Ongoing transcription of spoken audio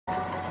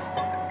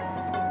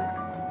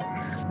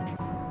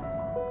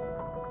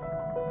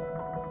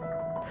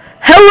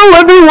Hello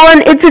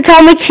everyone, it's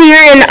Atomic here,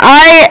 and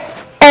I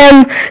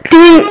am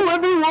doing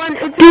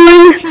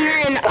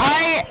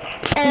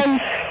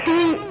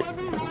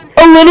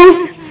a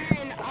little.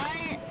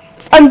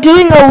 I'm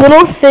doing a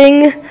little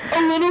thing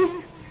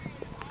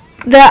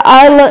that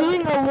I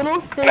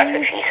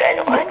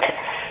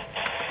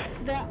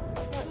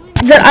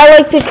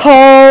like to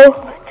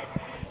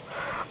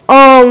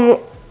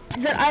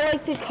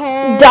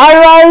call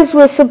diaries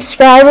with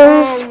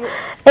subscribers.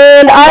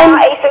 And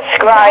I'm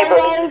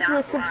subscribers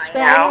with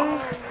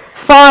subscribers.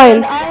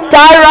 Fine.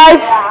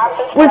 Diaries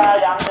with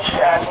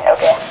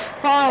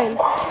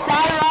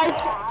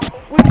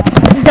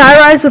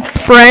Diaries with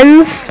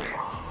friends. Okay,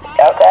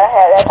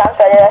 that sounds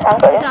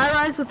good.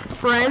 Diaries with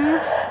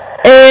friends.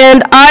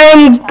 And I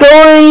am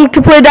going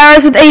to play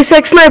diaries with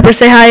AceXSniper.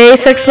 Say hi,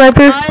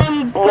 AceXSniper.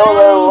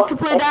 YOLO. To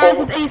play diaries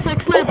with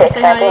AceXSniper.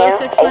 Say hi,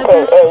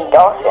 AceXSniper. AKA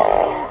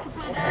Dawson.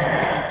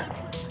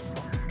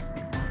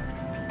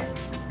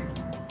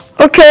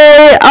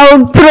 Okay,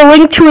 I'll put a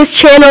link to his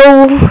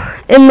channel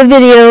in the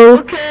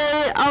video.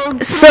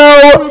 So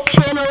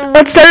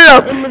let's start it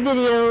up.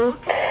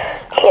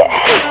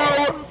 Yes.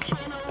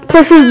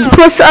 Plus,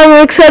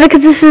 I'm excited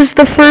because this is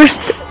the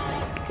first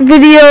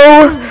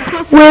video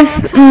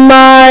with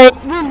my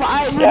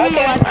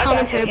live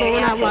commentary, but we're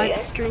not live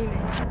streaming.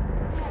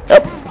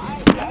 Dude,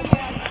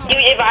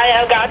 if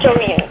I got to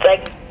read,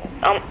 like,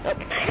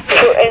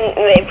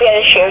 if we had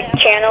a shared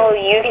channel,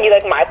 you can do,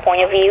 like, my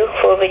point of view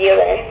for a video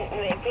then.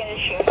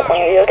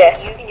 Point of view, okay.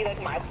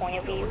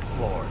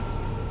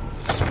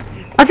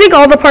 I think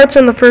all the parts are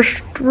in the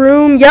first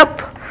room.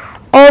 Yep.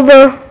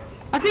 I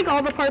think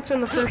all the parts are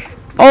in the first.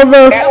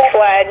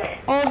 Flag.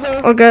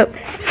 Okay.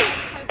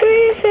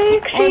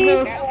 360.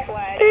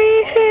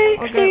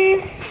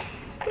 360.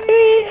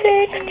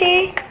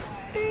 360.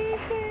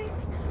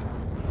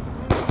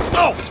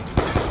 Oh!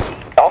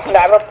 Dolphin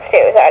dive up the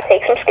stairs. That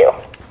takes some skill.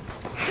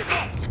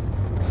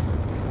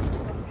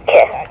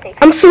 Okay.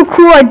 I'm so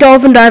cool. I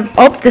dolphin dive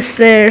up the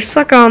stairs.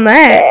 Suck on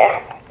that. Yeah.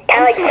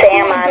 Kind of like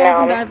Sam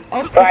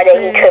on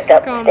Friday. He tripped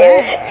up the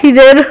stairs. He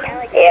did.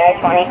 Yeah,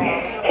 it's funny.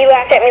 He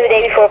laughed at me the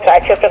day before because I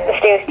tripped up the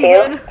stairs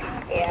too.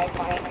 Yeah, it's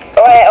funny.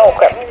 Oh, yeah, oh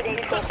crap.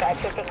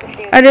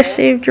 I just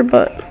saved your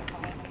butt.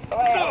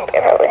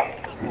 Definitely.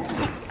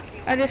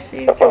 I just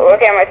saved your We're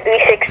working on my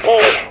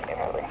 360.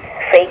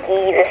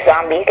 Fakey, the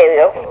zombies. There we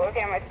go. We're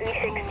working on my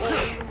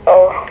 360.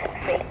 Oh,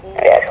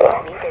 that's cool.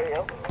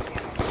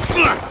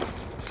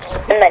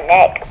 In the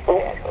neck.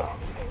 Ooh.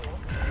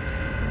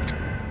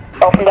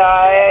 Dolphin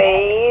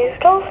dive.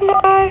 Dolphin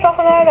dive.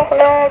 Dolphin dive. Dolphin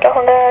dive.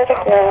 Dolphin dive.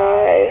 Dolphin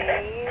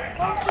dive.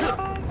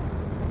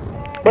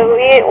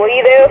 Were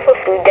you there for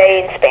food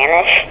day in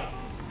Spanish?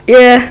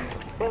 Yeah.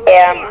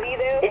 Yeah.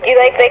 Did you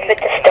like the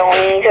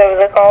Tostonies, whatever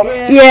they're called?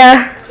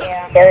 Yeah.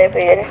 Yeah, they're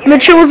pretty good.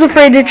 Mitchell was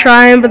afraid to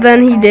try him, but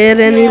then he did,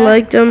 and he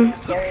liked him.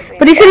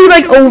 But he said he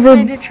like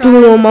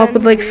blew him up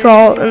with like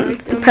salt and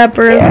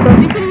pepper and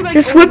stuff.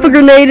 Just whip a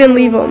grenade and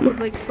leave him. No,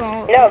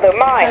 they're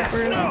mine.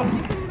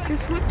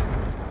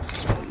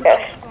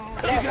 Yes.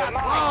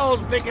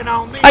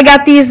 I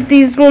got these.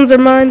 These ones are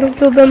mine. Don't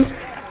kill them.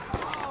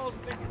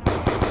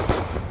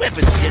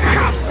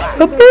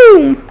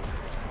 Boom!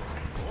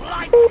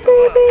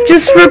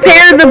 Just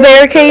repair the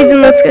barricades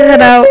and let's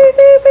head out.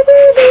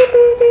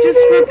 Just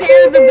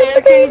repair the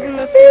barricades and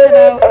let's head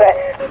out.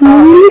 Okay.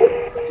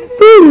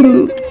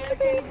 Boom!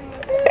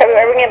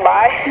 Everyone get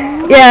by?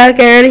 Yeah,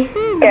 okay, ready?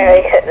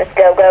 Okay, let's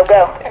go.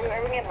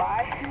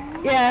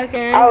 Yeah,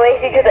 okay. I'll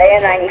race you to the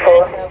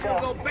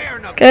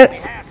AN94. Okay.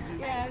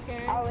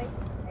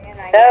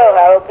 No,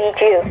 I will beat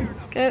you.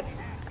 Okay.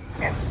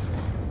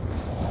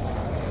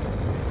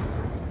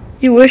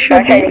 You wish you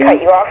I tried to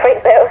cut you off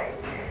right there.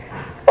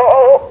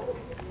 Oh.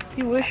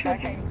 You wish you.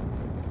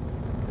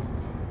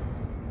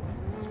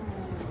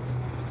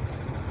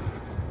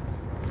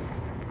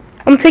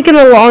 I'm taking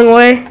a long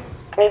way.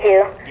 Me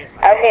too.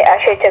 I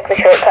should have took the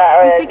shortcut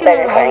rather than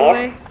in front of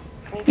you.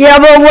 Yeah,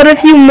 but what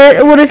if you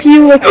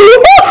like?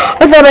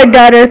 I thought I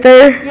died right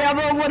there. Yeah,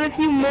 but what if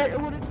you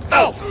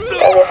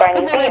Okay, fine.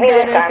 You beat me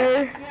this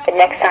time. The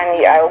next time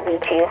I will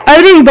beat you.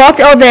 I didn't bought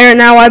the, oh there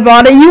now I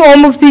bought it. You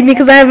almost beat me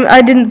because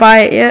I didn't buy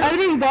it yet. I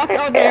didn't bought the,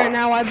 oh there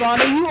now I bought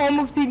it. You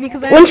almost beat me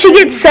because once you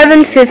get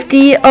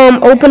 750,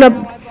 open up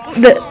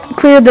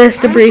clear this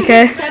debris,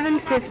 okay?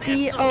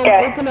 750,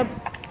 open up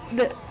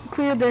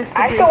clear this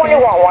debris. I still wonder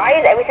why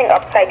is everything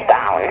upside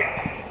down?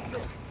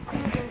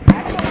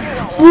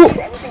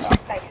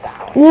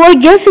 Well, I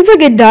guess it's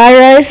like a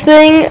die-rise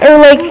thing, or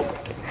like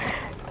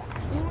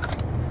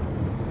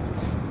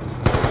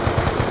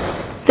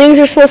things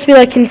are supposed to be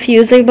like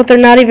confusing, but they're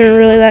not even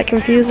really that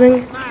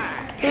confusing.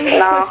 Things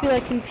are supposed to be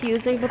like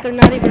confusing, but they're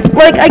not even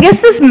like, I guess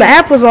this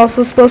map was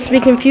also supposed to be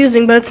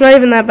confusing, but it's not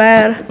even that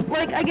bad.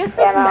 Like, I guess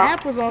this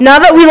map was also, now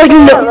that we like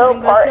know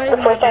the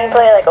first time you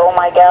play, like, oh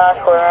my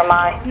gosh, where am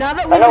I? Now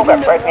that we know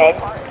that grenade.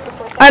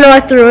 I know I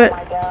threw it. Oh,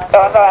 I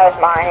thought that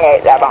was mine. Yeah,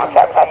 that bounced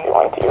out past you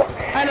one too.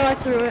 I know I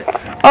threw it.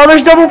 Oh,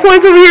 there's double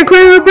points over here.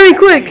 Clear it pretty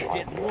quick.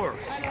 Clear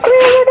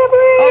the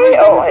debris.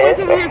 Oh, there's double points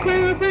over here.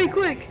 Clear it pretty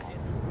quick.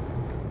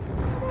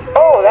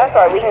 Oh, Oh, that's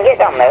right. We can get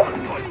down there.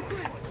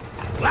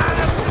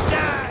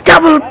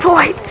 Double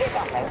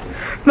points.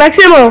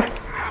 Maximo.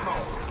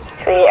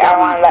 Sweet, I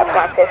wanted that for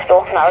my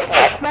pistol. No, it's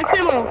not.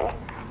 Maximo.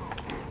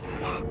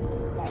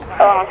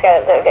 Oh, I'm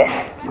scared.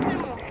 Okay.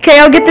 Okay,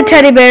 I'll get the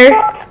teddy bear.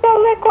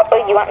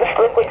 Oh, you want this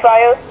liquid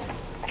fire?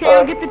 Okay,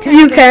 I'll get the teddy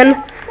bear. You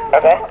can.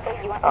 Okay.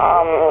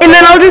 And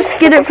then I'll just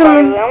get it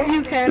from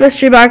the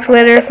mystery box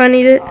later if I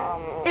need it.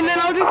 And then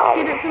I'll just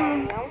get it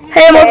from.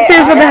 Hey, I'm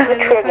upstairs with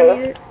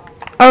the.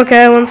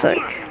 Okay, one sec.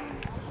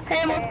 Hey,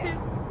 I'm upstairs.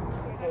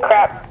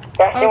 Crap.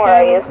 Justin, where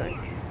are you?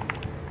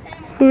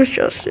 Who's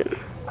Justin?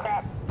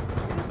 Crap.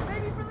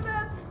 Maybe for the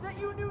mess that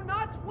you knew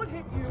not would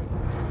hit you.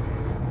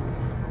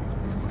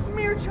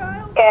 Mere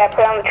child. Okay, I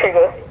put on the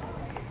trigger.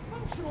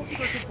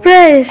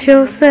 Express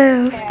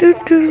yourself. Doo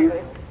doo.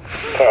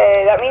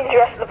 Okay, that means the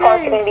rest of the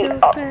parts are gonna be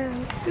up.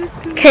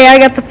 Okay, I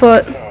got the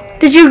foot.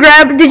 Did you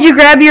grab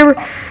your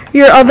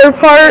other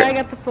part? I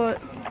got the foot.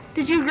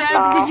 Did you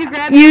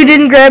grab You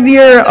didn't grab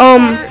your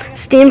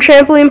steam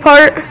trampoline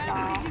part?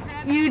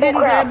 You didn't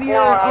grab your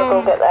I'll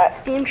go get that.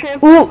 steam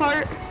trampoline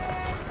part?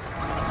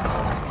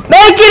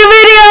 Making a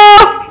video!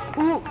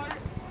 Ooh.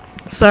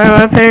 Sorry,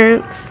 my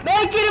parents.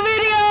 Making a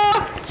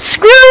video!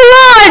 Screw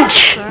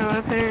lunch! Sorry,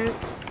 my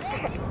parents.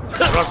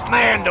 Oh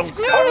my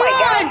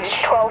gosh,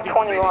 it's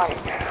 12:21.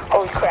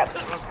 Holy crap.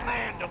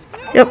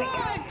 Yep.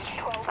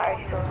 Alright,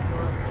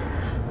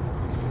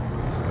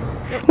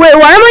 Wait,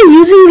 why am I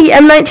using the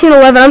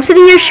M1911? I'm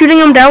sitting here shooting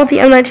them down with the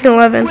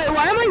M1911. Wait,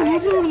 why am I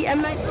using the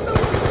M19?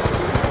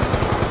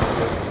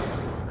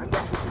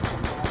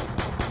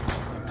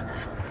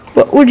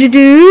 What would you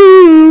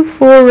do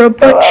for a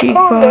butt cheek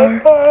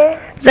bar?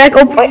 Zach,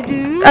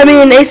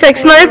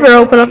 AceXSniper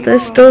open up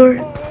this store.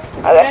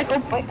 my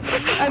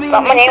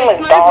name was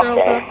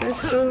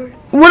Dawson.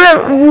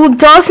 Well,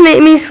 Dawson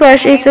ate me /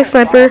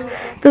 AceXSniper.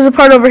 There's a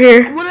part over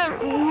here.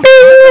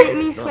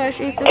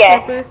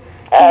 AceXSniper.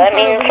 That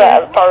means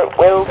the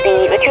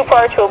two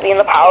parts will be in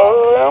the power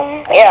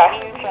room. Yeah.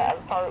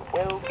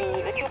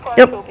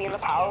 Yep.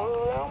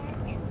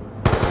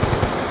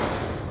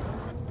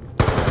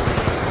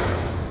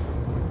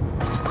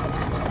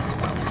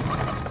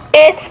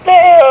 It's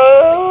there.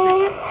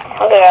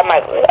 Okay, that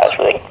might be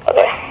really.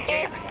 Okay.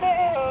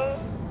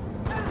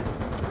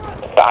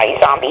 Die,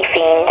 zombie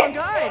fiend.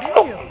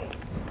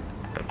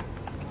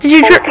 Did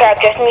you Holy crap,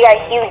 Justin, you got a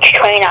huge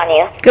train on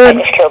you. Good. I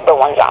just killed the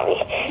one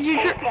zombie. Did you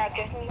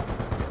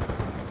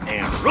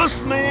And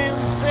Russman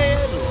said,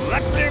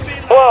 let there be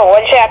light. Whoa,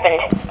 what just happened?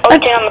 Oh, you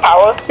turned on the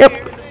power? Yep.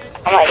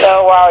 I'm like,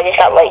 oh wow, I just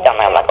got light down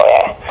there. I'm like, oh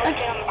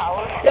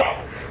yeah.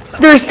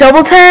 There's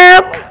double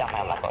tap.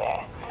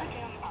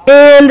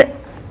 And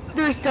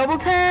There's double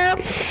tap.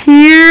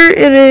 here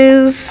it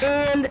is.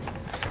 And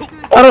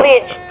Hopefully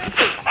it's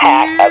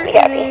hack, I'd be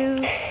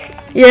happy.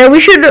 Yeah, we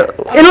should,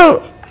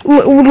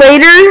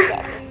 later,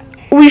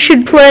 we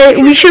should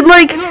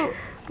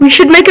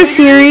make a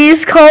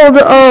series called,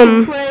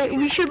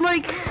 we should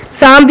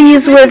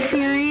Zombies with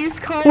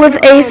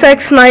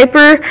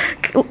AceXSniper,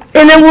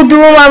 and then we'll do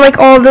them on like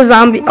all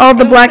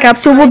the Black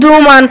Ops. So we'll do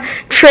them on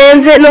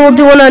Transit, and then we'll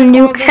do one on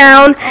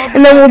Nuketown,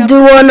 and then we'll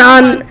do one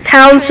on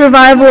Town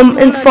Survival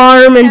and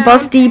Farm and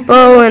Bus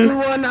Depot, and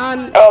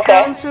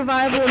Okay.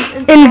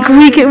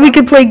 we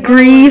could play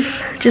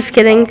Grief. Just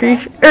kidding,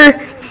 Grief.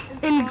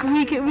 we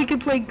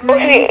could play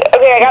Grief.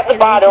 Okay, I got the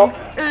bottle.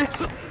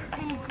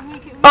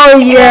 Oh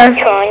yeah.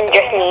 Turn,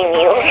 just me and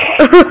you.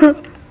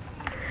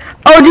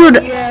 Oh dude,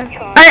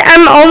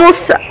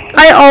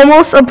 I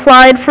almost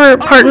applied for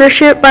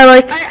partnership by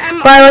like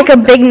a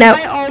big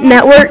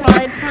network,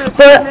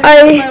 but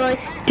I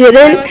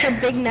didn't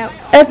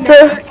at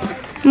the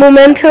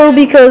momento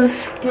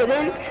because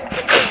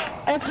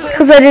I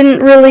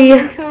didn't really.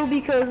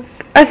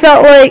 I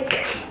felt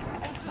like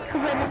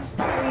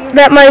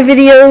that my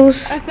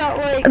videos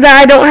that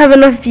I don't have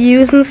enough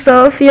views and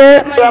stuff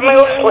yet. So I'm gonna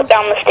go slip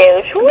down the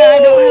stairs.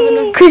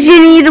 Cause you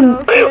need a.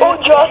 Oh,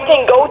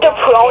 Justin, go to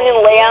prone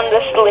and lay on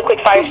this liquid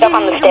fire stuff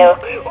on the stair.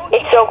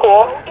 It's so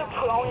cool.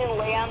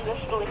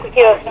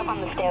 Here.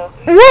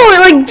 Whoa, it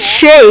like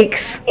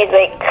shakes. It's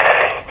like.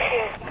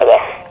 Okay.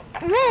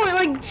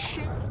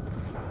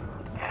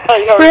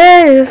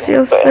 Express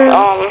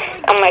yourself.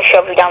 I'm gonna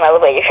shove you down the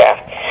elevator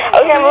shaft.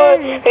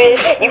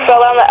 You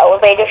fell down the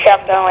elevator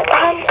shaft and I'm like,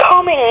 I'm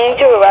coming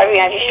to revive you,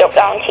 and I just jumped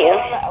down to you.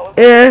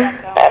 Yeah.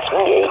 That's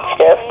some good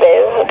stuff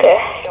there. Okay.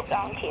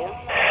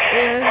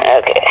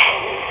 Okay.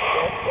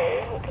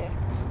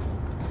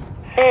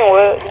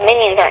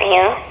 Minions aren't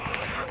here.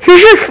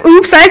 Here's your.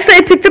 Oops! I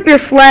accidentally picked up your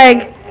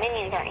flag.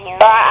 Minions aren't here.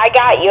 I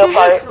got your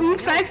part.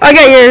 I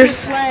got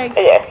yours.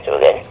 Okay, so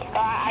good.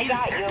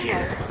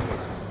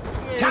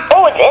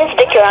 Oh, it's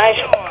insta-kill. I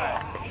just,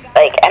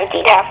 like,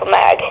 emptied half a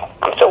mag.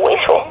 I'm so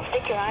wasteful.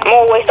 I'm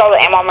gonna waste all the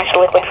ammo on my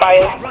liquid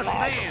fire.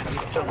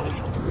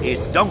 It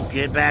don't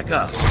get back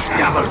up.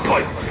 Double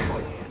points.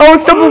 Oh,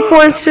 it's double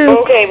points too.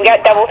 Okay, we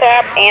got double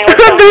tap and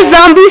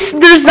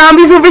There's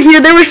zombies over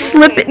here. They were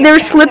slipping. Oh,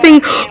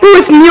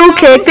 it's mule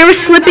kick. They were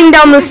slipping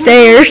down the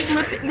stairs.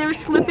 Oh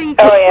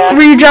yeah.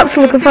 Where you dropped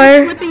liquid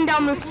fire. Slipping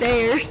down the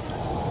stairs.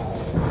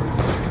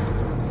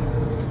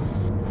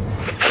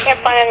 Can't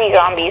find any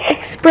zombies.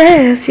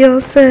 Express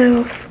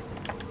yourself.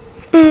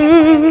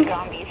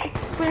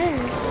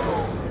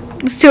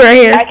 Let's do it right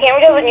here. I can't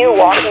wait till the new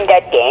Walking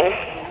Dead game.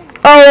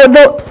 Oh,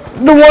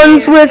 the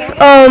ones with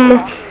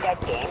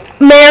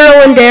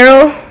Meryl and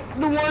Daryl.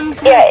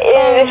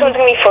 Yeah, this one's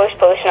gonna be first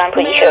person, I'm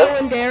pretty sure.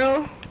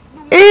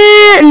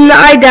 No,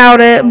 I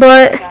doubt it,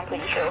 but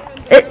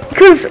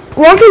because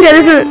Walking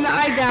Dead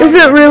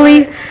doesn't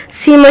really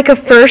seem like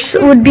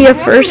would be a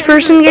first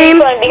person game.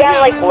 So it'd be kind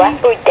of like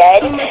Left 4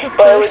 Dead,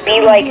 but it would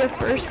be like a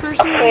free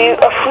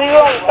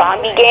roam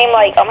zombie game.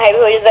 Like have you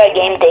heard of the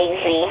game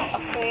Daisy?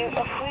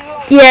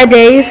 Yeah,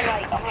 Days.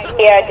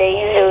 Yeah,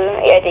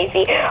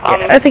 Daisy.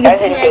 I think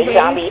it's Daisy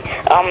Zombie.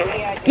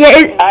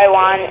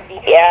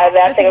 Yeah,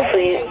 that's like a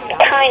free,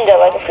 kinda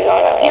like a free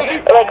roam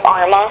game, or like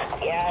Arma.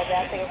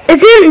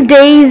 Isn't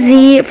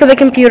Daisy for the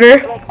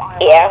computer?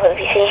 Yeah, for the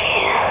PC.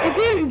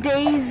 Isn't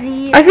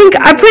Daisy? I think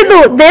I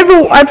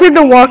played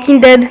the Walking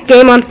Dead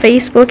game on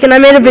Facebook and I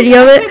made a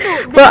video of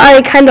it, but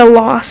I kind of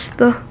lost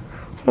the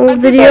whole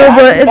video,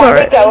 but it's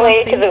alright. I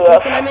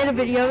made a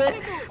video of it,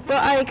 but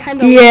I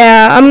kind of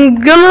Yeah, I'm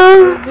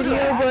gonna.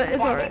 video, but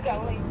it's alright.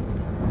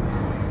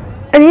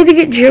 I need to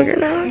get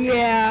Juggernaut.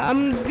 Yeah,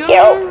 I'm gonna.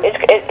 Yo,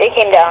 it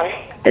came down.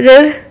 It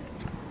did.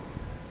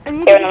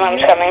 Here, the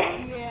mom's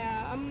coming.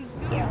 Yeah, I'm.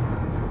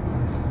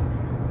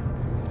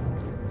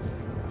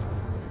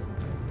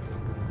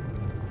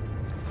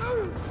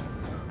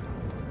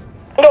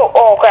 No,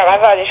 oh crap, I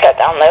thought I just got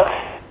down though.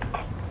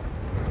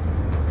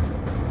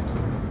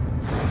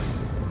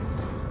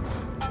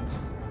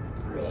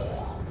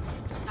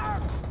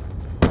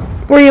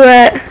 Where you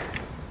at?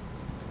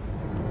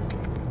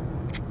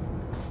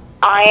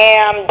 I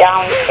am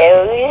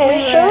downstairs.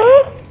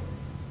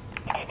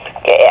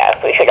 Yeah,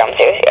 pretty sure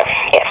downstairs,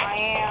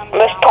 yeah. I'm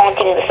just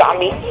taunting the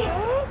zombie.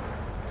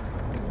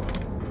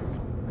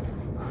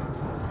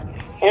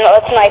 No,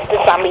 let's knife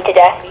the zombie to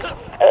death.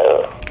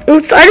 Oh.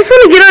 Oops, I just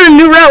want to get on a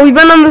new route. We've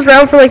been on this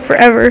route for like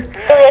forever.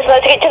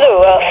 Let's get to the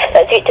roof.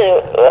 Let's get to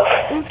the roof.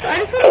 Oops, I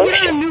just want to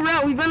get on a new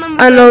route. We've been on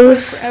this I know route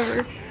this. for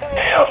forever.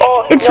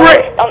 Oh, It's no,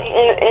 right.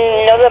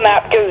 know the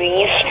map to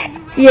reach.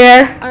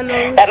 Yeah. I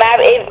know. That map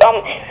is,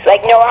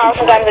 like, know how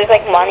sometimes there's,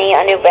 like, money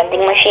under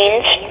vending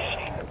machines?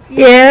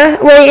 Yeah.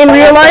 Wait, in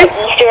real life?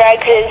 Easter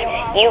eggs is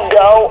you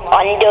go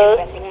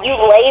under, you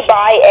lay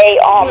by a,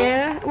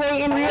 Yeah.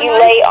 Wait, in real you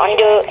life. lay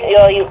under,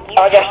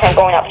 oh, just I'm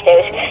going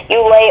upstairs.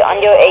 You lay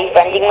under a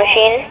vending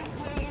machine.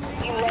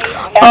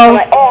 And I'm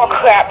like, oh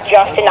crap,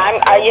 Justin,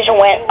 I just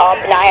went up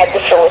and I had the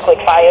liquid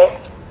fire.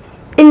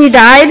 And you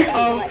died?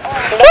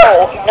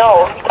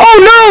 No. Oh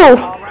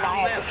no!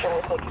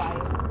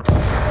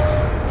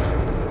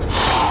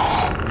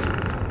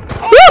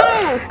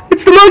 Woo!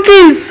 It's the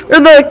monkeys! Or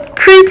the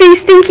creepy,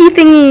 stinky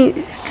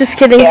thingies. Just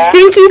kidding. Yeah.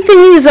 Stinky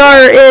thingies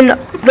are in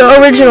the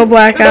original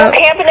Black Don't Ops.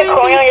 camp in the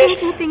corner and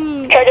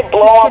just try to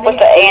blow up with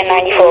the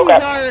AN-94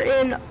 crap. Are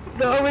in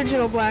the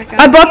original Black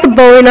I bought the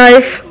Bowie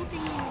knife.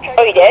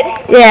 Oh, you did?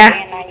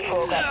 Yeah.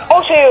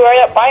 Oh, so you're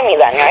right up by me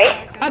then, right?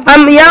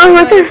 Yeah, I'm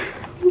right there.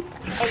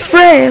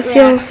 Express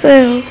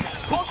yourself.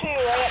 Who the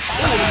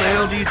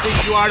hell do you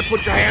think you are to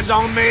put your hands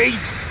on me?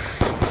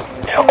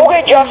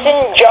 Okay,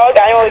 Justin, Jug,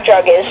 I know where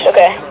Jug is,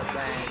 okay.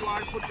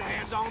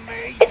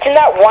 It's in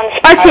that one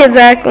spot. I see it,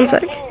 Zach. One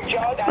sec.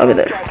 I'll be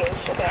there.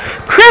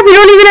 Crap, we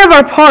don't even have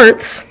our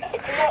parts.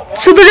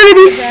 So they're gonna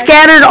be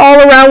scattered all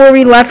around where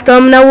we left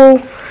them. Now we'll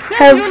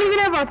have. We don't even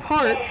have our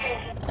parts.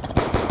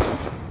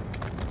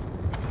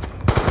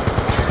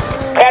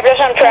 Crap,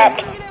 Justin, I'm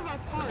trapped.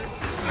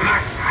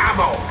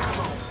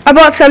 I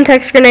bought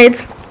Semtex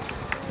grenades.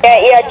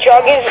 Yeah,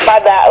 Jug is by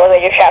that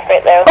elevator shaft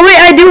right there. Oh wait,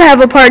 I do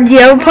have a part. Do you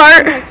have a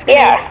part?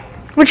 Yeah.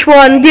 Which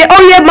one?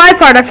 Oh, you have my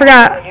part. I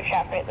forgot.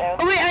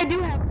 Oh wait, I do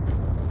have.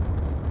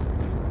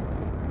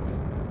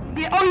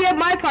 Oh, you have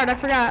my part. I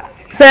forgot.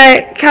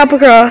 Zach, hop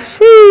across.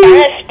 Woo. I'm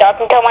kind of stuck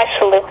until my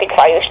liquid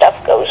fire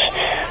stuff goes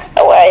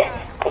away.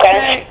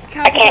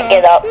 I can't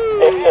get up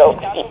this little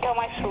deep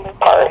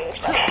part.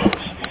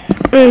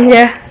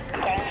 Yeah.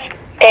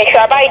 Okay, should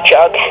I buy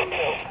Jug?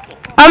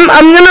 I'm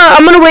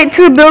gonna wait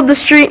till build the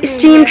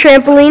steam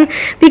trampoline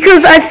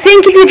because I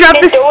think if you drop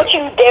And this. don't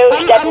you dare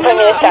step in front of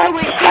me this time.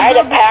 I had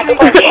a pack of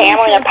punch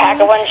hammer and a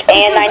pack of punch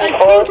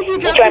AN-94.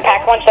 Each one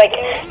pack punch like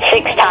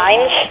 6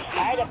 times.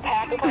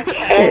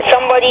 And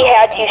somebody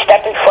had to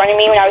step in front of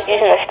me when I was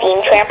using the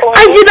steam trampoline.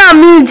 I did not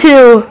mean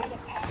to.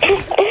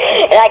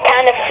 And I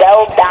kind of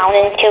fell down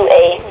into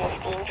a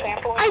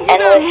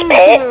endless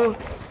pit.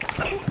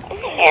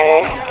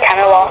 And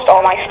kind of lost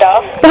all my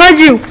stuff. Behind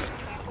you.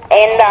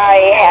 And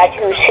I had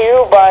to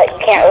sue, but you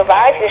can't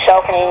revive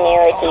yourself in a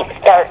near deep,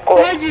 dark,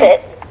 glitch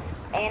pit.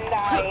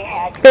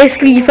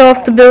 Basically, you fell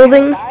off the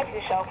building.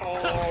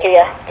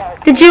 Yeah.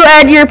 Did you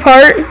add your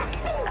part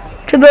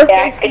to the?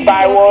 Yeah,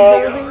 goodbye,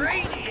 world.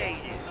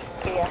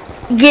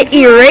 Get Oh,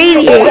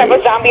 irradiated.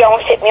 a zombie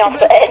almost hit me off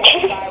the edge.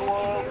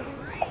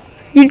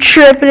 You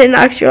trip and it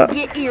knocks you off.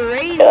 Get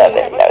irate. I'm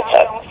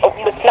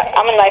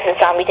gonna knife the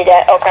zombie to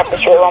death. Oh crap,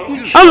 there's 2 of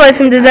them. I'll knife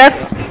him to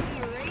death.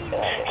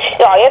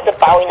 Oh, you have the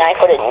Bowie knife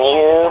for the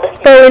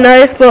noob. Bowie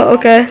knife, but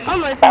okay.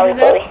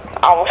 Bowie.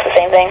 Almost the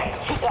same thing.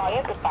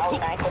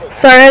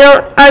 Sorry,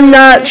 I'm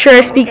not sure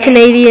I speak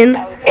Canadian.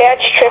 Yeah,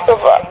 it's not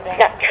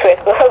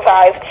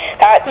revive.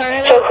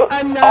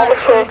 I'm all not the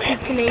sure I perks. speak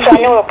So Canadian. I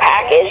know what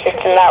pack is.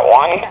 It's in that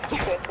one.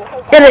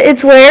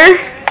 It's where?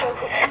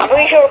 I'm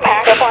pretty sure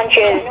Pack-a-Punch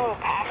is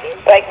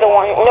like the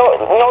one. No,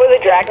 where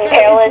the dragon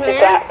tail is. It's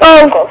that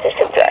closest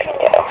to the dragon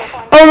tail.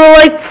 Oh, the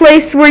like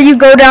place where you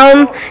go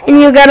down and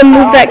you gotta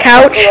move that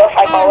couch. Roof,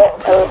 I call it.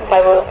 My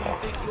roof.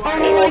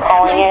 You were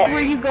calling it.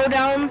 Where you go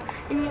down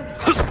and you...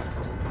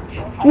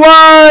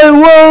 Why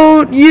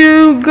won't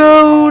you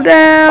go Hopefully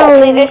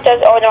down? this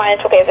does. Oh no,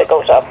 it's okay if it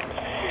goes up.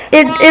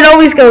 It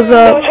always goes It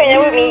up. was right there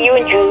with me, you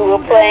and Julie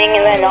were playing,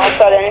 and then all of a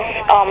sudden,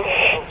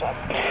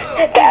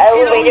 the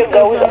elevator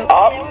goes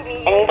up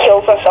and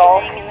kills us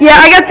all. Yeah,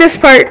 I got this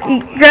part. You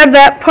grab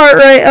that part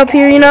right up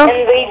here, you know?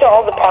 And these are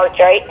all the parts,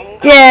 right?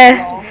 Yeah.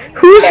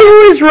 Who's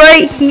who is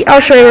right here? I'll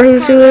show you where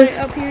who's who is.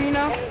 Up here, you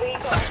know?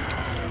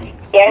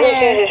 Yeah,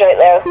 who's is right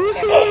there. Who's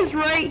who is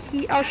right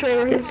here? I'll show you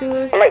where who's who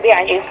is. I'm right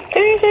behind you.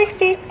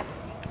 360.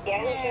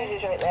 Yeah,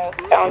 who's is right there.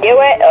 Don't do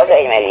it.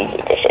 Okay, maybe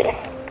you this shit.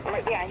 I'm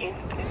right behind you.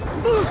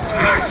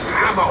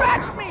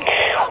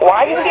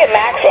 Why do we get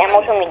max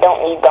ammo when we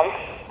don't need them?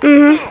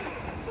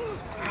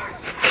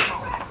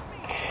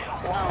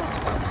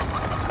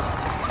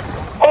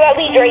 Oh, that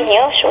leads right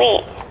here.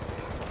 Sweet.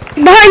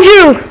 Behind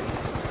you!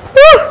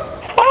 Woo!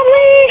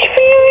 Unleash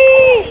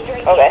Fury!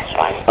 Okay, it's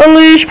fine.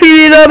 Unleash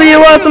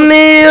PBW, awesome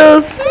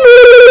news!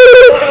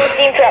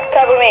 Steam trap,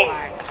 cover me.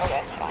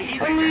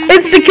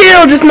 It's the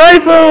kill, just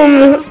knife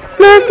him!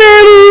 Knife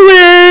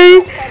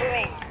anyway!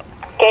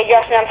 Okay,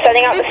 Justin, I'm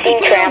setting out the steam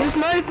tram.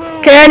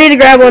 Okay, I need to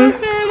grab one.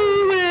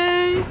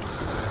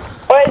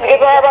 What is the good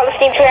part about the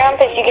steam tram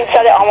is you can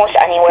set it almost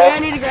anywhere. I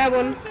need to grab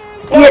one.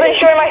 No,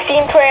 destroy my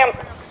steam tram.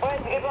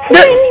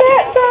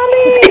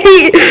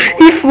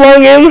 He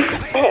flung him.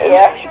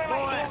 Yeah.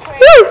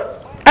 Woo!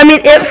 I mean,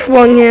 it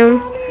flung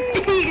him.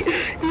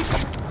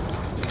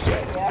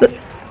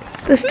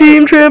 The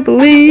steam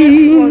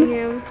trampoline.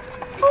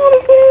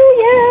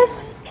 Yes,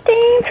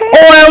 steam tram.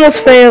 Oh, I almost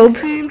failed.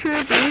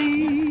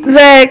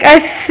 Zach, I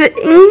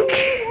think...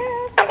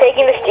 I'm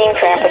taking the steam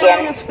tramp I again.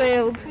 almost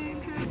failed.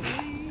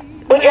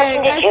 Wait,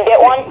 Justin, did you get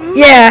one?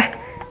 Yeah.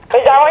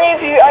 Because I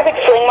wonder if I could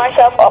fling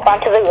myself up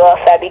onto the roof.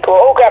 That'd be cool.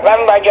 Oh crap,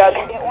 I'm by jug.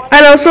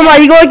 I know, so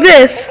you go like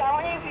this.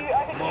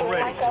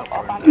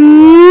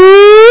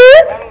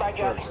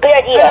 Good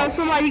idea.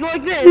 So you go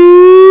like this.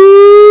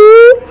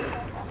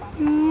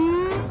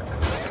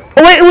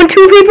 Oh, wait, when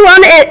two people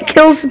on it, it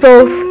kills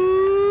both.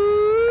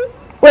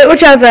 Wait,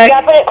 watch out, You Zach.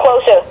 gotta put it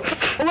closer.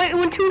 Oh, wait,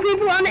 when two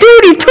people on it.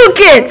 Dude, he took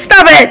it!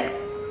 Stop it!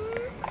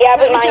 Yeah,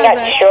 but mine got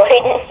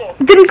destroyed.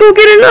 Then go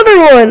get another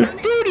one.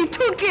 Dude, he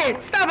took it.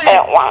 Stop I it.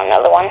 don't want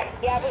another one.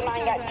 Yeah, but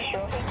mine got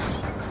destroyed.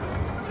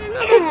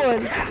 Another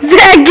one.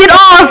 Zach, get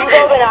off!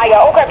 Go than I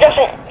got. Oh crap,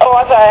 Justin. Oh,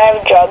 I thought I had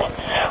a jug.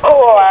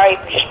 Oh, I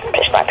just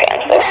pissed my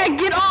pants there. Hey,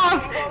 get off.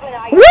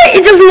 What?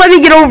 It doesn't let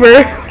me get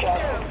over.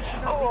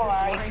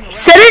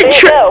 Set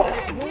it.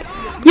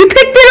 You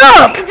picked it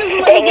up.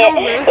 Dang it.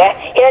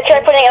 Yeah, try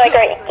putting it like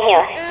right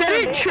here. Set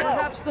it.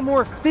 Perhaps the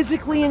more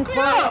physically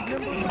inclined. Try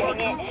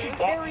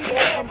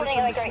putting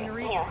it like right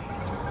here.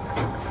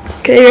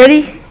 Okay,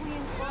 ready?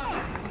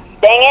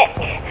 Dang it.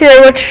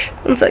 Here, watch.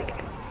 1 sec.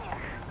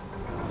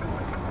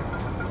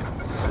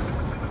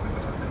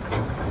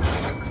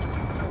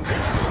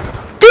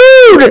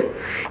 Dude!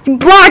 You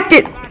blocked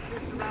it!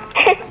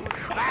 Okay,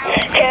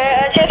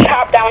 let's just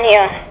hop down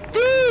here.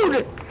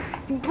 Dude.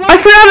 I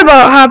forgot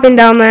about hopping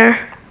down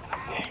there.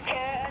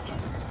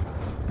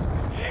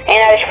 And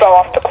I just fell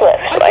off the cliff.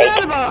 I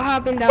forgot about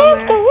hopping down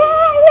there.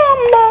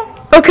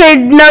 Okay,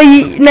 now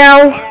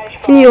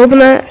can you open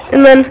that?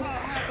 And then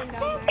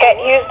Okay,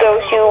 use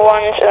those two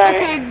ones, and then...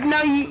 Okay,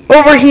 now you.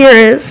 over here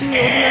is.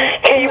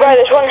 Can you buy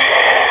this one?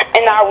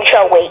 And now we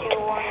shall wait.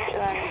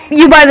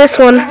 You buy this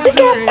one.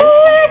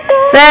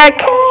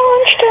 Zach.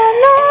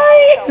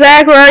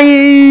 Zach, where are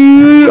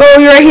you? Oh,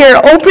 you're right here.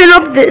 Open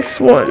up this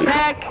one.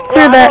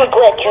 Clear Now that. I'm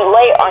glad you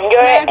lay under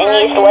it, and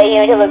you just lay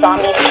until the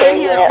zombies kill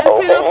you and it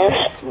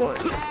opens.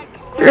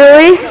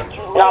 Really?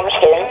 No, I'm just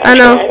kidding. I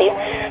know.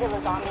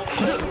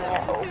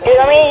 Dude,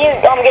 let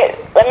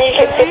me just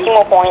get 50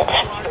 more points.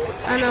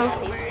 I know.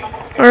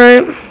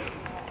 Alright.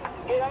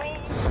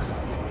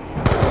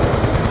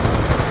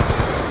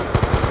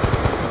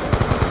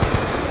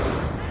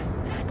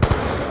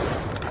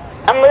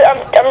 I'm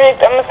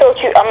gonna throw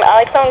two. I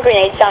like throwing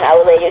grenades down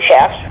elevator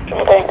shafts for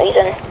some good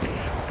reason.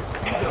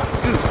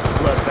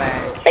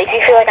 Makes me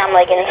feel like I'm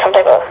like in some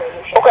type of.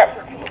 Oh crap!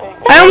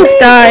 I almost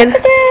died.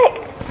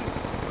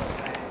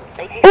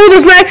 Oh,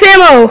 there's max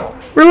ammo.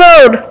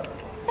 Reload.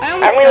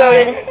 I'm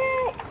reloaded.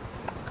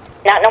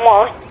 Not no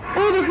more.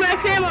 Oh, there's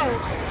max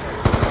ammo.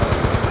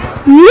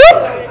 Whoop.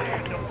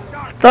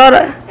 Thought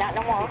Not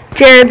no more.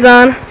 Jared's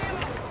on.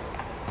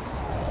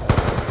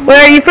 Wait,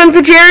 are you friends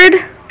with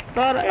Jared?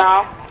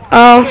 No.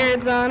 Oh,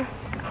 Jared's on.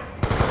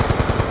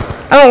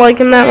 I don't like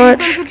him that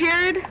much. Friends with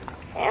Jared?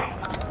 Yeah.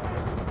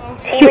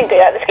 He's even good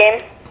at this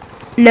game.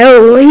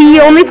 No, he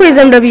only plays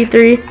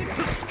MW3.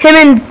 Him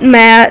and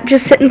Matt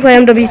just sit and play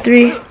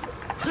MW3.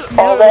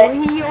 All day?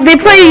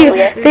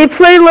 They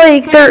play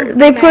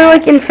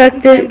like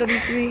infected.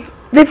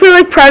 They play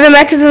like private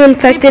matches of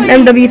infected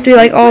MW3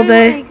 like all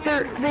day.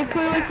 They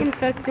play like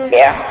infected.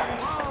 Yeah.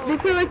 They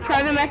play like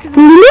private matches of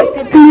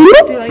infected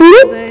MW3 like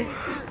all day.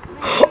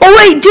 Oh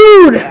wait,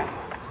 dude!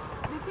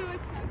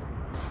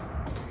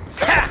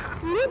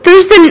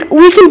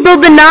 We can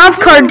build the nav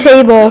card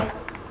table.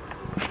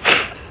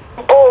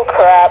 Bull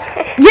crap.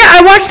 Yeah,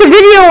 I watched a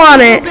video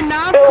on it.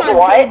 Build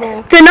what?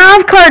 The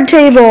nav card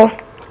table.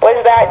 What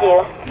does that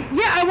do?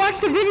 Yeah, I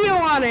watched a video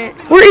on it.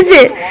 Where is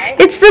it?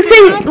 It's the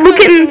thing. Look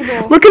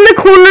in the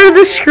corner of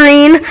the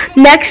screen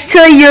next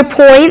to your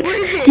points.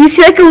 Do you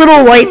see like a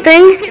little white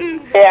thing?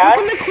 Yeah.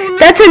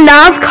 That's a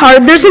nav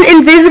card. There's an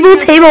invisible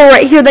table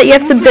right here that you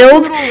have to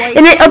build,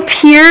 and it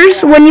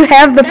appears when you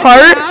have the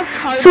part.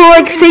 So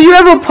like, say you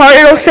have a part,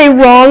 it'll say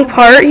wrong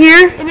part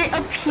here. And it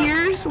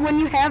appears when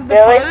you have the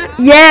Really? part.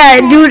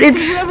 Yeah, dude,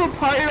 it's You have a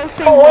part, it'll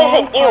say What does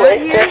wrong it do? part What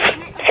here. does this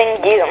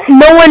thing do?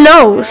 no one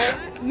knows.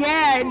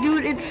 Yeah,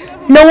 dude, it's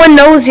No one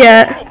knows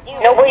yet.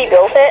 Nobody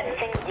built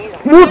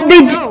it? Well,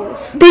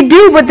 they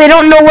do, but they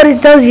don't know what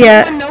it does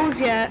yet. knows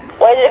yet.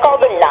 What is it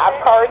called? The nav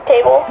card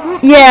table?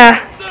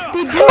 Yeah.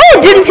 Oh,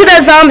 didn't see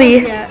that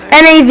zombie.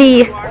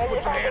 NAV.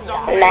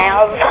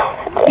 Nav.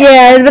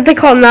 Yeah, but they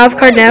call it nav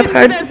card.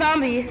 That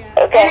zombie.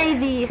 Okay.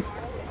 NAV.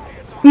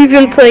 We've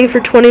been playing for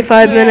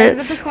 25 They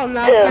minutes. call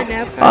nav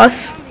card.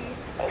 Us.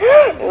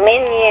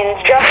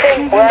 Minions.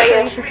 Justin, where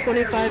are you? For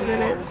 25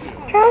 minutes.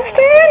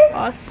 Justin?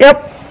 Us. Yep.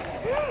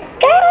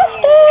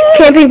 Justin!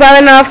 Camping by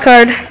the nav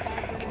card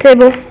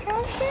table.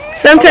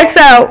 Semtex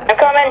out. I'm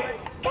coming.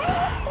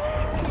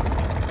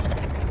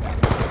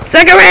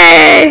 Second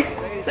ray.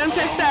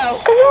 Semtex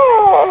out.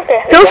 Oh,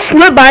 okay. Don't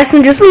slip by us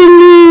and just.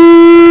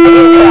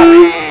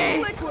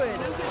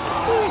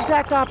 The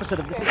exact opposite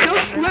of this.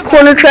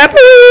 Corner trap.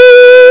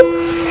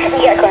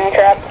 Yeah, corner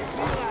trap.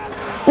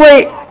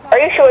 Wait. Are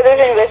you sure there's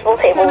an invisible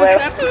table there?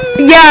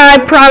 Yeah, I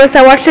promise.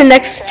 I watched a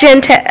next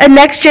gen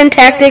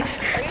tactics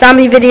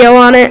zombie video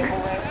on it.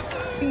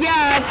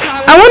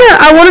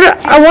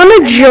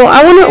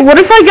 What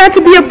if I got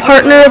to be a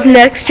partner of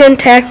next gen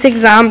tactics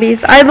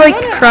zombies? I'd like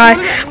cry.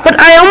 But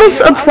I almost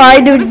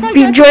applied to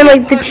join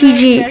like the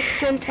TGN,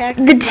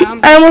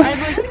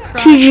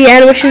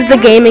 which is the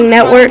gaming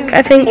network,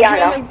 I think. Yeah,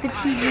 I know.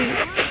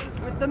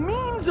 With the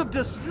means of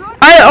destruction.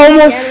 I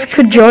almost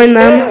could join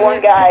There's them.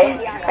 one guy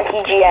on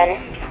TGN.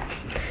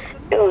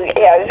 Ooh,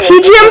 yeah,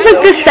 TGM's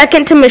like the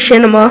second to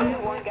Machinima.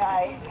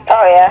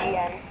 Oh,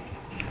 yeah.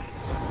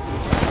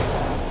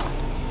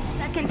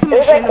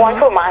 There's like one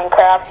for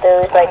Minecraft,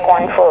 there's like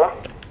one for...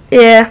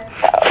 Yeah.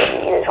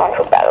 There's one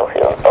for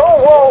Battlefield. Oh,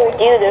 whoa,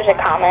 dude, there's a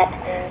comet.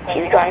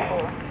 Huge one.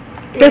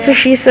 That's what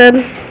she said.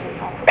 Oh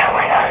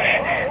my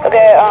gosh.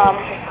 Okay,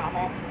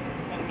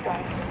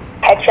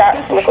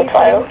 headshot, liquid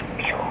fire.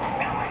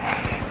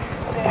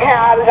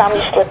 Yeah, the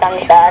zombie slipped on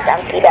his back.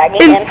 I'm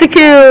teabagging him.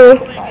 Insta-kill.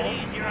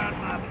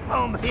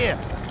 Here.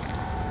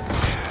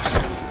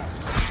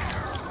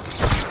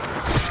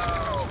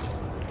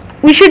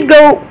 We should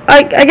go.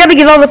 I gotta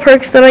get all the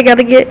perks that I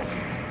gotta get.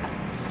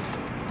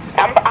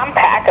 I'm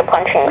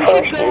pack-a-punching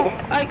first, dude.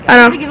 I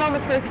know.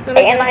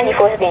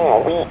 AN94 is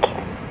being weak.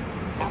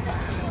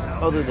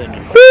 Other than you.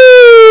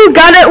 Woo!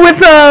 Got it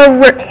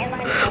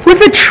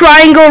with a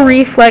triangle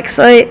reflex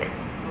sight.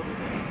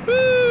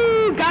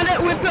 Woo! Got it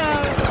with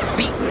a.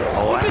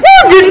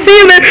 Woo! Didn't see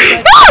him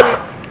there.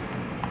 Ah!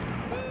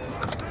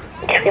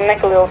 Scream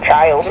like a little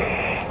child.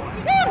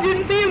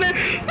 Didn't see him there.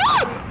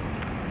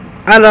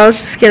 I don't know. I was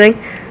just kidding.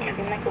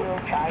 Scream like a little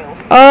child.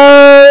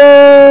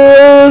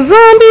 Oh,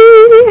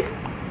 zombie!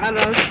 I don't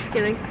know. I was just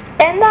kidding.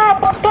 And I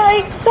look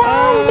like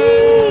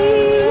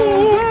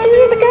zombies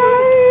to the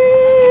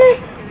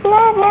guys.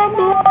 Blah, blah,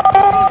 blah,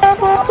 blah,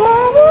 blah,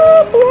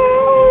 blah,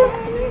 blah.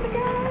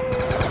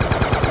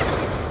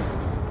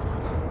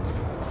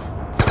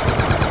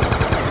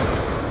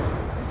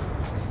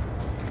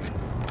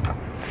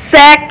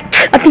 Sack.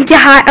 I think you're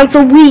high on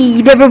some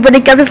weed. Everybody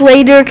got this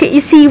later. Can't you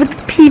see with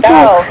the people?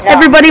 No.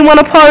 Everybody want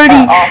to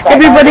party.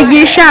 Everybody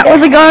get shot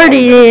with a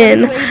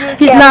guardian.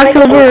 Get knocked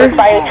over.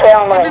 Fire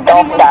trail and let a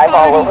dolphin dive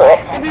all over it.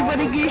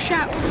 Everybody get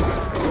shot.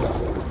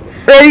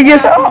 Ready?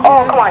 Just Oh,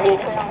 come on, dude.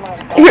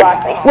 You Here,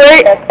 lost me.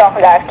 wait. That's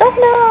dolphin dive.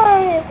 Dolphin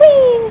dive.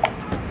 Whee!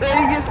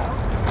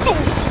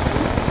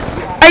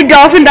 I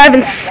dolphin dive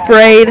and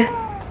sprayed.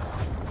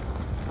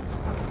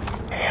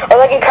 Or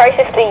like in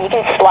Crisis 3, you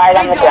can slide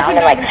on the ground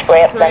and like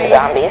spray up them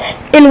zombies.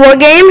 In what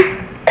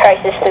game?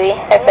 Crisis 3,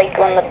 that's like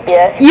one of the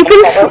best.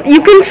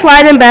 You can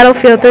slide in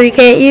Battlefield 3,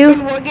 can't you?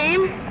 What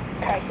game?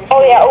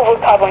 Oh yeah,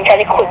 overcover and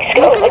try to quick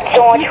scope. It's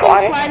so much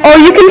fun. Oh,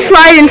 you can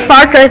slide in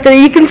Far Cry 3.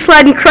 You can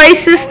slide in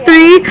Crisis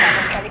 3,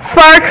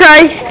 Far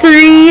Cry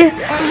 3,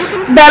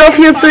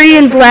 Battlefield 3,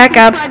 and Black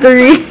Ops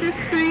 3.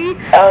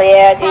 Oh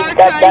yeah, dude,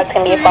 that's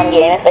gonna be a fun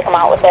game if they come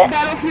out with it.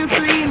 Battlefield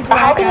 3 and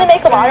How can they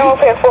make a Modern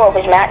Warfare 4?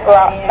 Because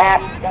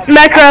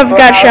Makarov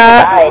got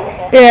shot.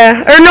 died.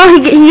 Yeah. Or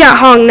no, he got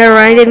hung. Never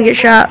mind. He didn't get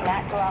shot.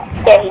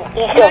 Yeah,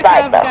 he still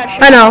died though.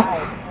 I know.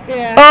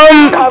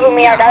 Cover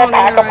me, I got a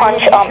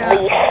pack-a-punch,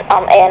 lease,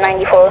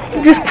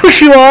 A94. Just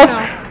push you off.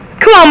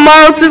 Come on,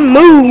 Marlton,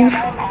 move.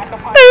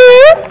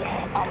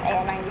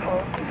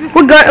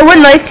 What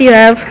knife do you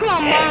have?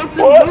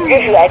 Well,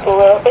 just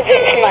regular.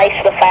 It's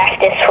nice, the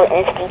fastest for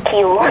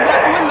insta-kill. What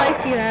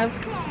knife do you have?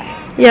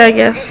 Yeah, I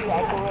guess.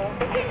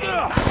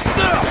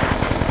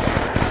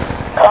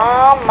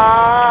 Come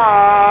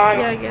on,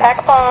 Yeah, I guess.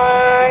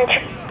 pack-a-punch.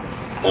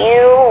 You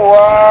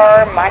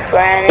are my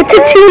friend. It's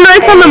a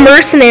 2-knife on the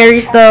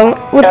mercenaries, though.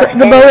 With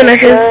the bow and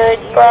knife is.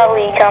 Should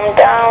probably come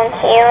down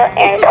here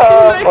and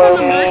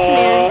cover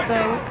me.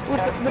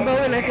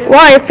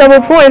 Why? It's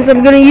double points.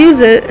 I'm gonna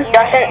use it.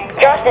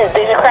 Justin,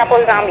 there's a crap load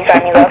of zombies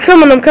on me though. I'm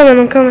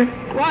coming.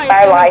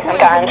 I lie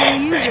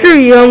sometimes. Screw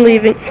you, I'm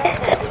leaving.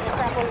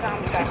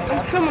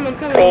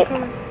 Wait.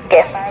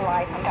 Yes. I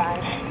lie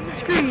sometimes.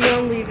 Screw you,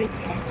 I'm leaving.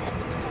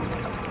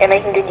 You're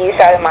making good use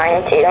out of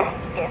mine too.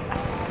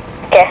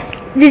 Okay.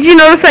 Did you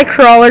notice that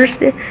crawlers?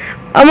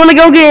 I'm gonna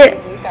go get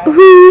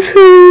who's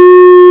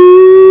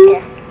who.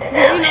 Did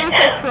you notice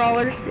that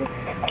crawlers?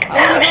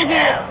 I'm gonna go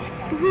get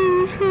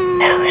who's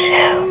who.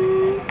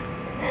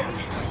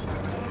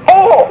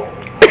 Oh!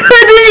 Did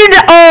you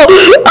die? Oh,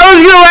 I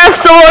was gonna laugh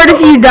so hard if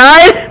you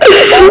died. I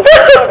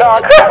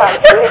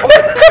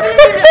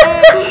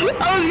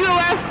was gonna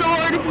laugh so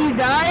hard if you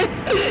died.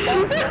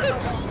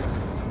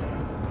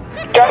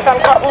 Justin,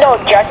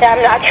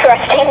 I'm not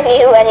trusting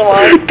you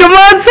anymore. Come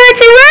on,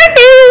 Saki.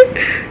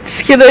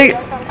 Just kidding.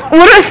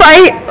 What if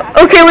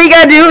okay, what you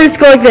gotta do is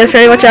go like this,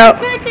 right? Watch out.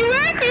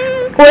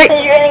 Wait.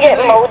 You're gonna get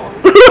mowed.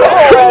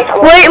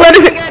 Wait, let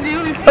him.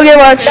 Okay,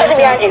 watch. Justin,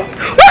 behind you.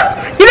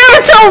 You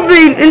never told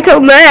me until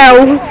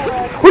now.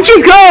 Where'd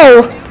you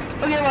go?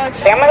 I'm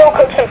gonna go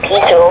cook some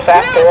pizza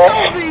after this.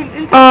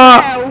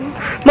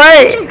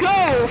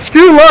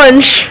 Screw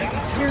lunch.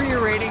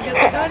 Deteriorating is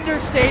an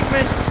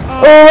understatement.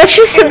 Oh, let's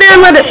just sit there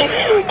and let it.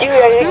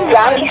 Dude,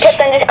 zombies kept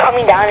on just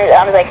coming down and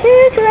I was like,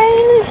 it's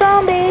raining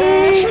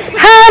zombies.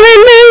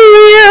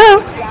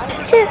 Hallelujah.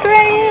 It's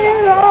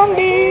raining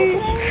zombies.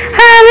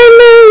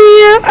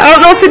 Hallelujah. I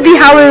don't know if it'd be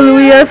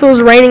hallelujah if it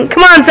was raining.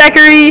 Come on,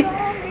 Zachary.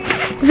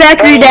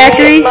 Dacry.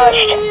 I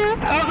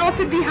don't know if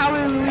it'd be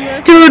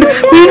hallelujah. Dude,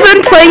 we've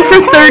been playing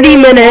for 30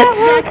 minutes.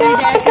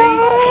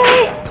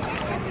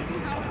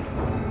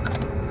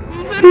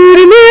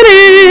 30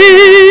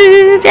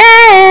 minutes,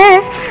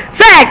 yeah.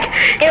 Zach,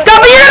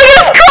 stop it, you're gonna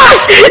get us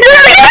crushed! You're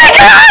gonna get me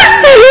crushed!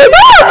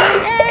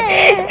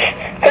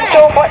 It's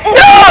so funny.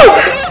 No!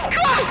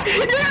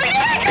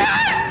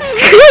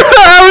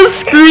 I was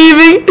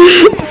screaming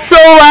so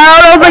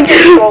loud, I was like,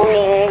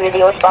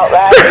 Videos about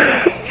that.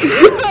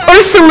 or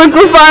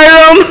solidifier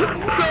them.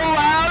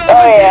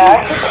 Oh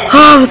yeah.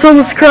 Oh, I was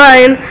almost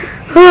crying.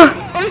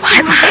 It's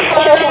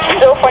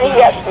so funny you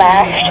got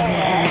smashed.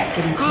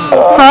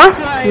 Huh?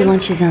 Your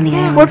lunch is on the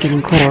island. What's-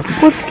 Getting cold.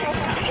 What's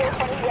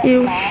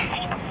you?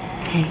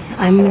 Hey,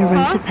 I'm gonna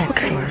run to the pet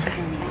store.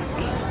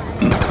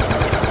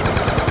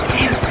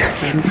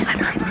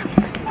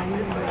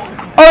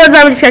 Oh, that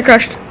zombie just got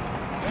crushed.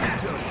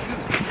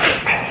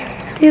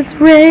 It's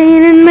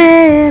raining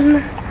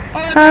men.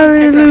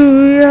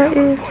 Hallelujah,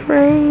 it's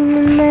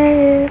raining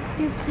men.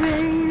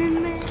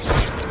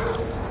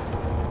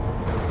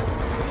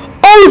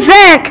 Oh,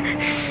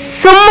 Zach!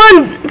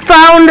 Someone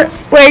found...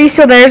 Wait, are you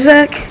still there,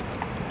 Zach?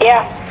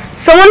 Yeah.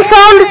 Someone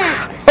found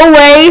a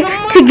way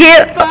to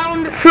get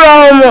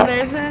from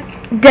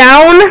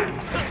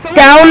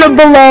down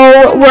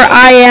below where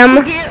I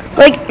am.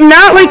 Like,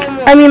 not like,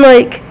 I mean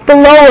like,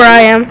 below where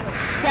I am.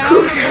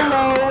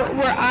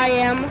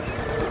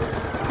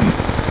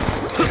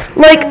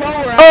 Like,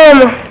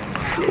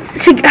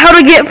 how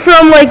to get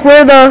from like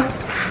where the...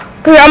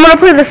 Here, I'm gonna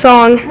play the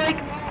song.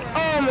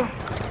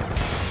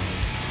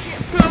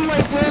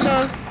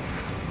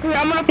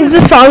 Is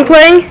the song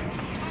playing?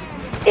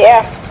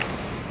 Yeah.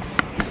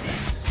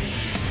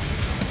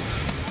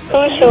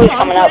 Who's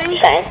coming up,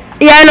 saying?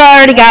 Yeah, I know, I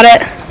already got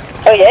it.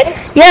 Oh, you did?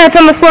 Yeah, it's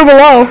on the floor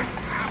below.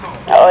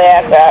 Oh, yeah,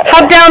 I forgot.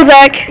 Hop down,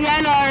 Zach. Yeah,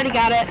 I know, I already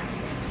got it.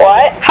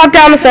 What? Hop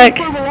down a sec.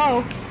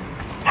 Below.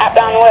 Hop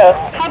down where?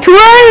 To where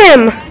I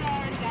am.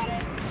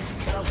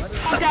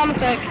 Hop down a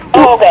sec.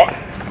 Oh, okay.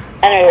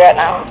 I know you're at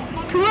now.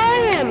 To where I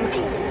am.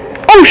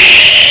 Oh,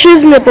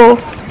 shiznipple.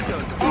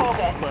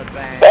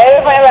 But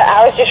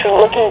I was just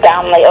looking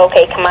down, like,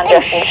 okay, come on,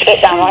 Justin, just get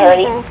down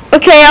already.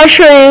 Okay, I'll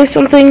show you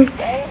something.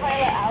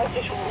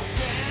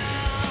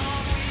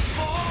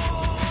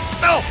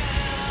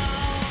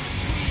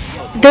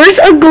 There's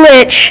a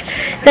glitch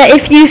that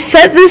if you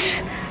set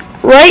this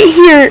right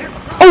here,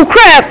 oh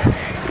crap!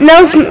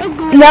 Now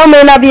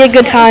may not be a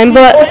good time,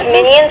 but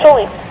Minions,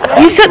 holy.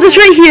 you set this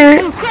right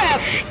here.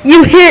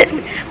 You hit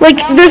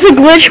like there's a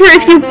glitch where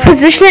if you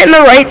position it in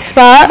the right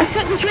spot,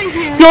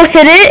 you'll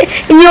hit it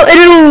and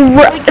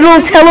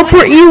it'll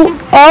teleport you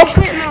up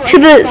to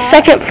the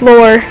second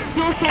floor.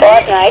 Oh,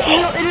 that's nice.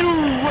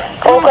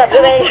 Oh crap,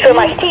 they're gonna destroy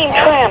my steam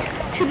tramp.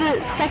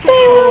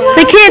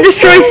 They can't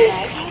destroy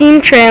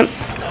steam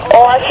tramps.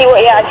 Oh, I see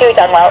what you're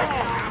talking about.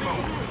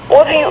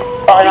 What if you...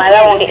 Oh, no,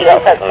 that won't get you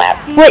outside the map.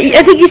 Wait,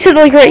 I think you said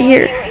like right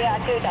here.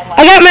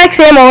 I got max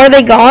ammo. Are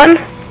they gone?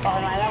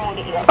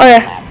 Oh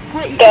yeah.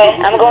 Okay,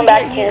 I'm going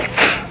back to...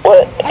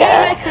 What?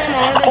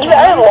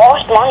 I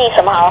lost money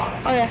somehow.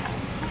 Oh yeah.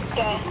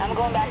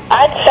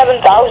 I had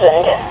 7,000.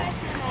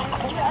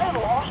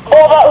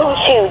 What about who's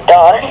who,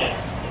 duh?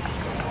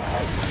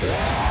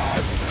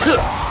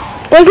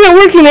 Wasn't it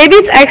working? Maybe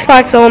it's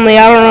Xbox only.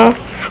 I don't know.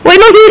 Wait,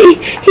 no,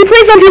 he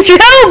plays on PC.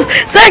 Help!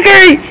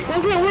 Zachary!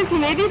 Wasn't it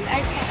working? Maybe it's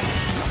Xbox.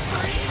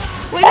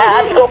 Wait,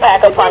 I have to go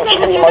pack a punch 3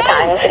 more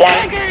times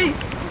again.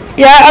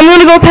 Yeah, I'm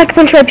gonna go pack a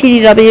punch at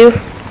PDW.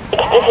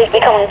 This is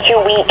becoming too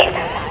weak.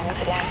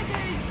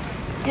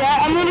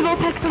 Yeah, I'm gonna go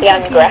pack a punch Yeah,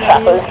 I'm a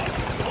grasshopper.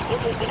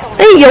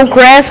 Hey, yo,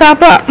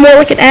 grasshopper. More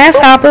like an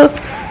asshopper.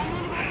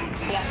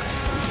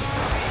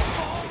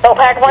 Oh,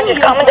 pack a punch is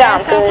coming down,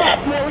 please.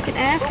 More like an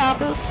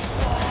asshopper.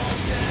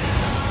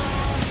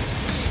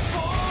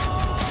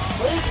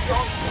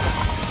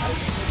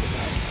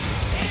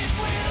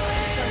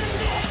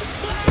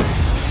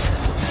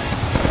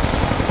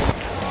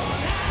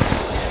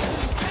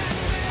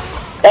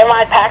 Never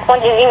mind, pack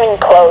punch isn't even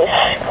close.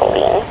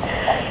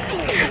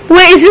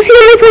 Wait, is this the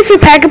only place where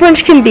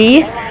pack-a-punch can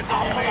be?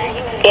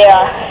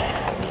 Yeah.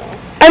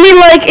 I mean,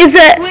 like, is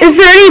there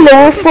any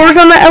lower floors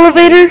on the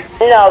elevator?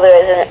 No,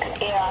 there isn't.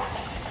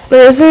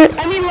 There isn't?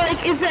 I mean,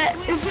 like, is there...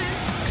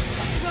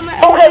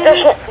 Okay,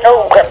 there's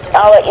no grip.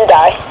 I'll let you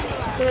die.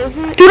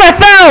 Dude, I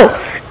fell!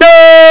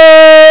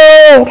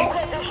 No!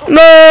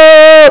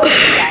 No!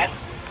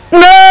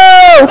 No!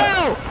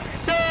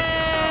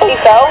 You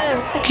fell?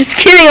 Just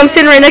kidding, I'm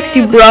sitting right next to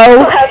you, bro. I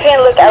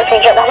was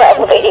gonna jump on the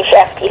elevator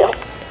shaft, you.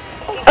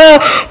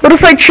 What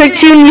if I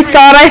tricked you and you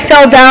thought I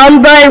fell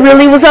down, but I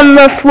really was on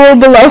the floor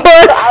below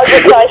us?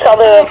 I saw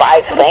the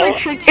revive thing.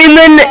 And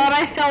then,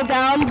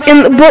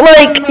 but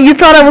like, you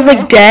thought I was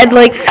like dead,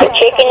 like. The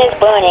chicken is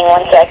burning,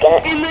 1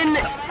 second.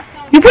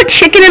 You put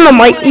chicken in the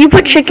you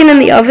put chicken in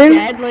the oven?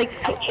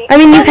 I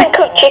mean, you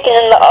cook chicken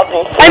in the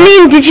oven. I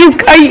mean,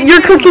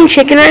 you're cooking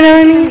chicken right now,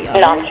 I mean?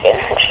 No, I'm just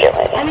kidding.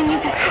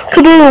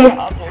 Kaboom.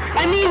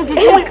 I mean, did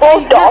you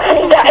both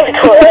dolphin dive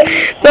to it?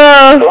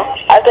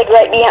 I was like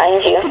right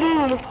behind you.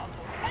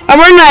 I'm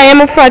running out of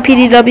ammo for my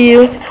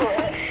PDW.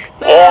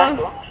 Yeah.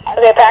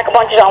 Okay, pack a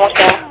punch is almost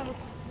done.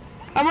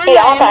 Dude,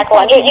 I want pack a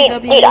punch.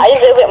 Dude, I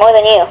deserve it more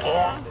than you.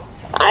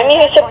 I'm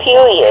your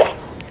superior.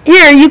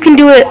 Here, you can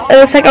do it.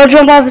 It's like I'll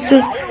jump off as soon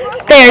as...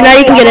 There, now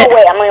you can get it.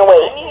 I'm gonna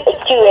wait.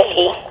 It's too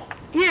risky.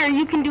 Here,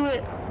 you can do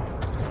it.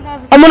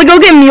 I'm gonna go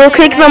get mule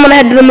cake and I'm gonna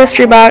head to the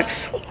mystery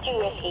box.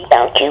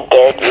 Don't you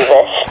dare do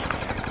this.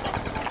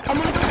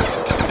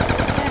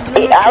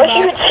 I wish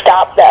you would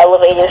stop the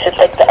elevators with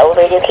like the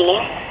elevator key.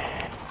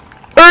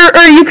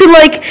 Or you could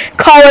like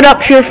call it up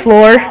to your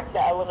floor.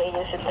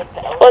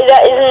 Well,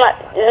 isn't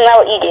that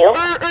what you do?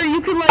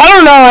 I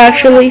don't know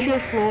actually.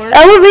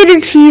 Elevator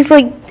keys,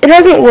 like, it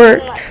hasn't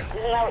worked.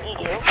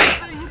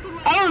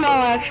 I don't know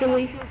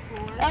actually.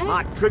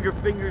 My trigger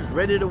finger's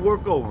ready to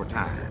work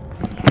overtime.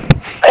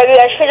 Maybe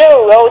I should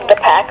have rolled the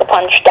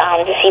pack-a-punch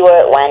down to see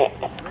where it went.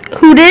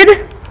 Who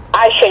did?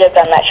 I should have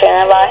done that,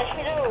 shouldn't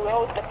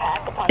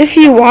I? If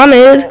you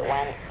wanted.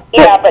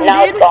 Yeah, but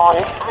now it's gone.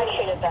 I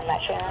should have done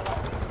that, shouldn't I?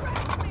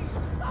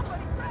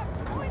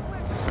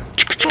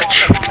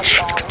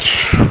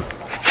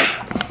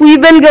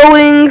 We've been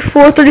going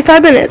for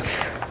 35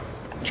 minutes.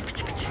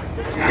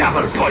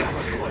 Double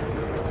points.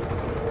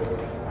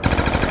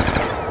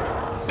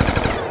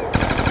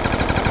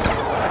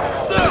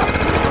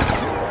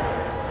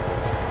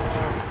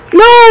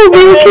 No, we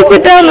keep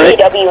it down right.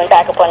 and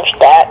pack-a-punch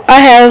that. I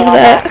have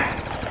that.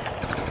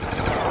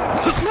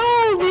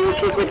 No, we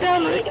keep it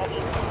down right.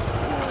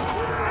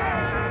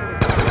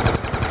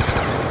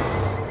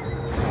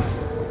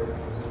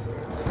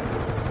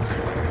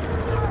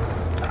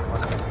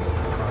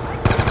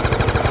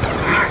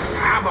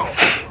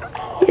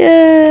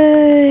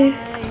 Yay!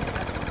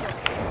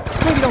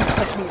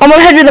 I'm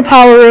gonna head to the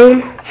power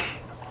room.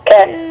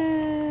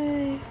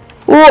 Okay.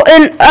 Well,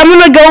 and I'm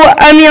gonna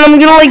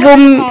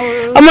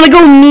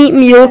go meet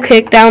Mule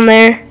Kick down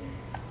there.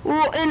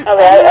 Well, and I'm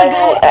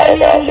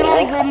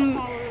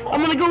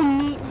gonna go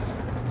meet.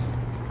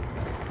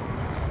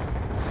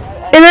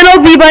 And then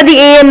I'll be by the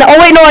end. Oh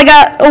wait, no, I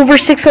got over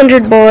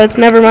 600 bullets.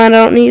 Never mind,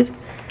 I don't need.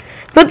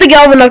 But the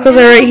Galvin Knuckles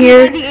are right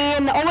here.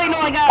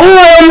 Oh,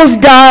 I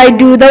almost died,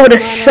 dude. That would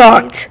have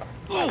sucked.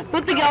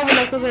 But the Galvin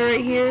Knuckles are right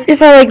here.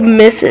 If I like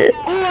miss it.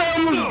 Oh, I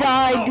almost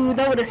died, dude.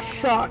 That would have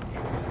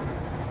sucked.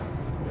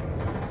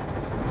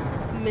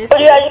 But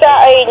you guys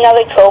got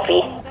another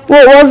trophy.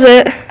 What was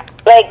it?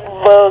 Like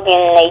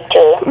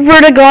Verginator.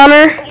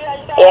 Vertigoner?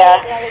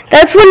 Yeah.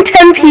 That's when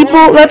 10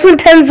 people, that's when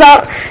 10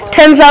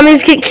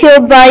 zombies get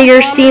killed by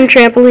your steam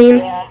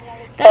trampoline.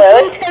 That's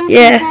when 10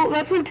 people,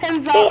 that's when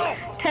 10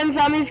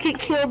 zombies get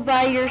killed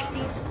by your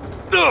steam.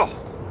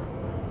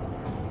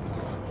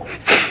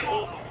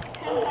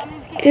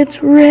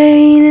 It's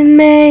raining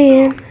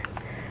man.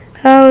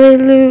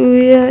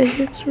 Hallelujah.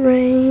 It's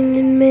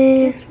raining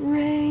man. It's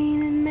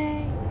raining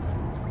man.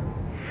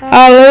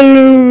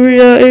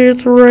 Hallelujah.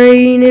 It's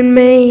raining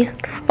man.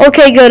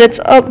 Okay, good. It's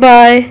up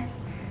by.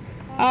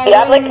 You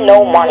have like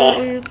no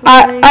money.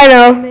 I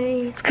know.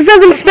 It's because I've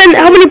been spending.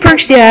 How many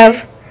perks do you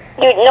have?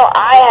 Dude, no,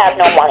 I have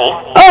no money.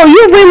 Oh,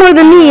 you have way more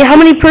than me. How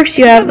many perks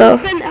do you have though? I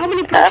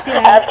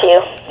have 2.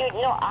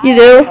 You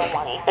do? I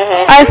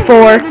have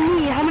 4.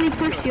 How many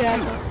perks do you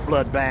have?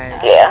 Blood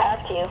bag. Yeah.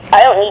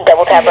 I don't need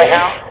double tap right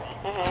now.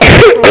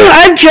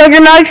 I have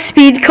Juggernaut,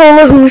 Speed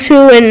Cola, Who's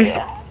Who, and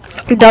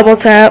double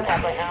tap.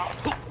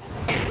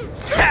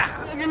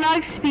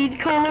 Speed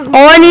cola.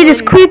 All I need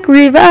is quick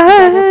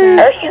revive.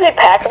 Or you could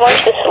pack a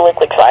bunch of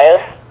liquid fire.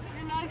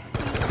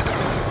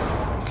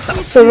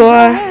 So do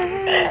I.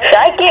 Should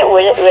I get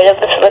rid of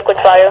this liquid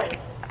fire?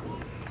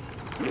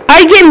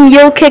 I get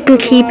Mule Kick and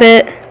keep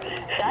it.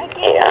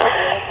 Yeah.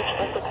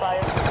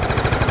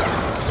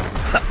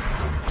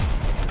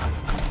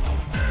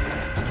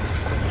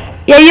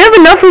 Yeah, you have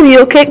enough for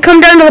Mule Kick.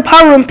 Come down to the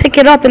power room, pick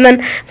it up, and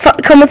then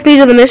come with me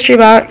to the mystery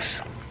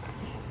box.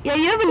 Yeah,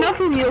 you have enough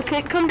for Mule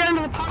Kick. Come down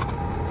to the power room.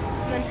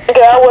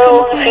 Okay, I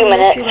will in a few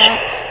minutes.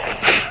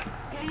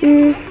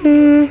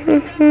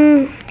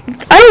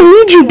 I don't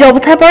need you, double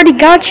tap. I already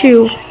got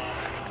you.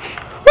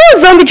 Oh, a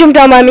zombie jumped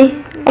down by me.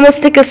 I'm gonna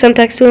stick a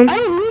Semtex to him. I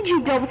don't need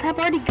you, double tap.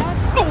 I already got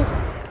you.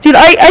 Dude,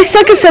 I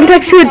stuck a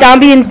Semtex to a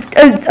zombie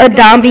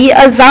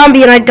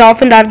and I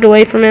dolphin dived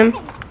away from him.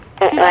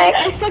 Nice.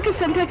 I stuck a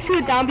Semtex to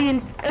a zombie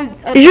and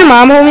Is your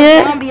mom home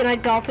yet? and I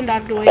dolphin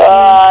dived away from him.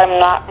 I'm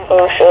not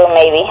so sure.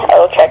 Maybe I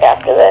will check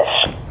after this.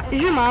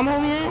 Is your mom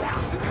home yet?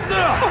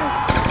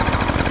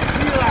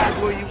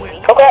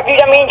 Oh crap, dude,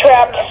 I'm being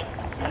trapped.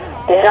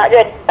 This is not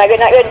good. Not good,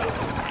 not good.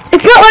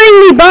 It's not letting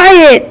me buy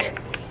it.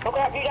 Oh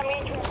crap, dude, I'm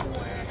being trapped.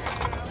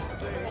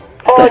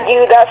 Oh,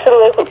 dude, that's the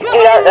liquid. Dude,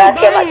 that's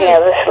actually, I'm not gonna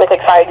have this liquid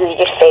fire, dude. You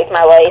just saved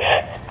my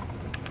life.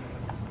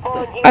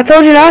 Oh, dude, I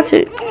told you not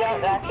to. dude, that's actually,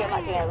 I'm not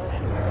gonna have this.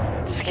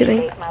 Just kidding.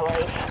 Saved my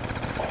life.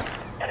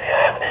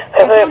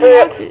 Hurry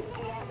up.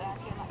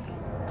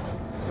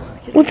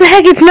 What the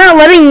heck? It's not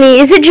letting me.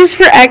 Is it just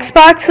for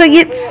Xbox that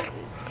gets...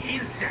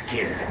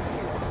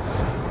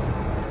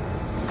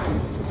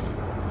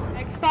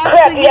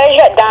 Crap, you guys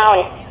shut down.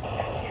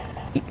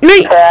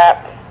 No,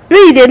 Crap. no,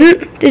 you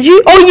didn't. Did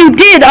you? Oh, you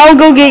did. I'll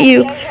go get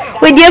you.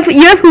 Wait, you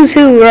have Who's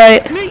Who,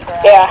 right?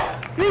 Yeah.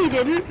 No, you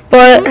didn't.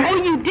 But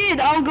Oh, you did.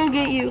 I'll go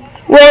get you.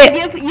 wait, You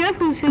have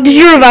Who's Who. did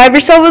you revive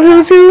yourself with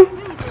Who's Who?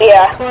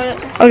 Yeah.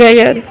 Okay,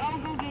 good.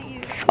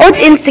 Oh, it's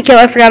insta kill.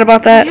 I forgot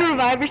about Did that. you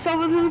revive yourself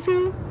with Who's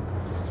Who?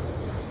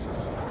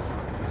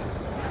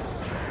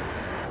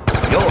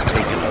 You're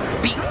taking a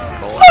beat,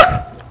 boy.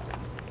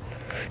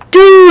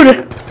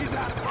 Dude,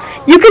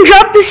 you can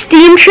drop the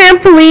steam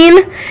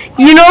trampoline.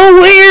 You know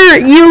where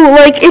you,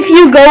 like, if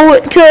you go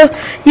to,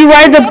 you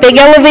ride the big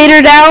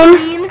elevator down?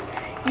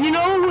 You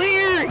know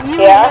where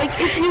you Yeah. like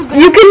if you go.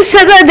 You can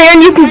set that there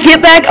and you can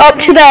get back up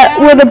to that,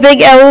 where the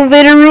big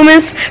elevator room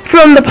is,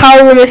 from the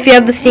power room if you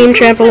have the steam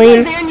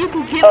trampoline. Then you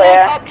can get Oh,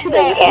 back yeah. up to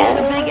Yeah, you that can.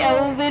 where the big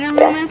elevator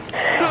room is.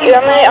 Dude,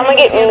 I'm gonna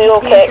get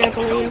Mule Kick.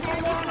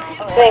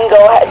 Then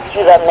go ahead and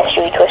do that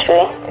mystery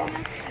twistery.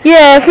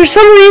 Yeah, for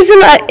some reason,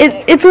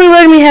 it's only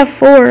letting me have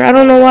 4. I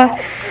don't know why.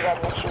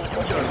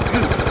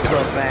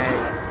 Blood bag.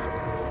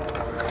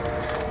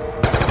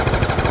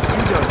 You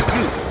done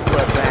goof,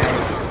 blood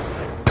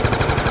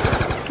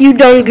bag. You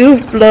done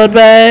goof, blood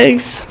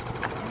bags.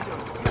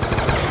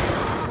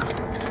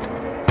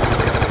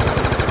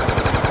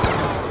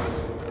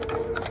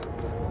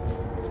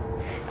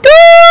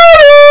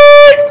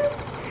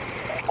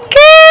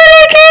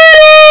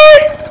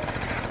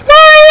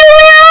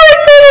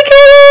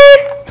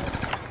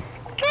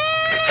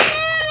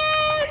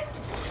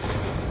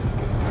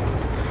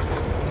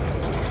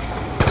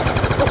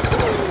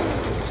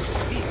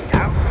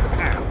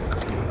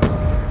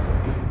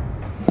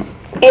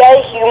 Yeah,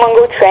 the human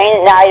go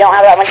train. Now I don't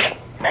have that much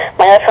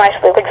money left for my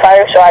liquid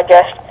fire, so I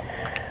just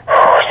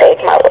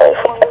saved my life.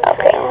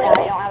 Okay. Now I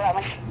don't have that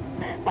much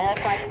money left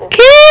for my liquid fire.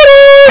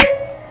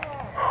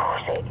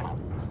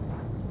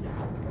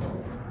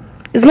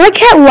 Is my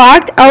cat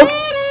locked out?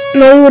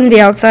 No, he wouldn't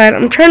be outside.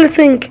 I'm trying to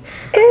think.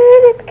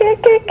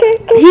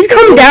 He'd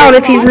come down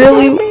if he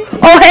really...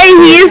 Oh, hey,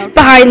 he is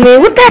behind me.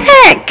 What the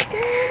heck?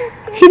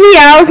 He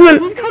meows and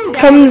then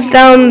comes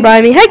down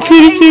by me. Hi,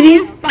 kitty, kitty.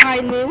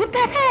 Behind me. What the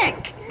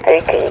heck?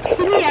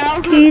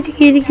 Kitty,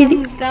 kitty,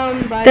 kitty.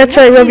 That's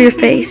right, rub your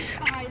face.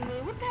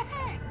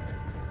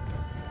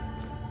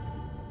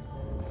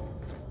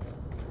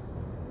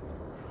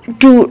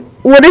 Dude,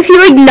 what if he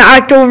like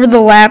knocked over the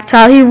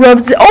laptop? He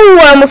rubs it. Oh,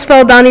 I almost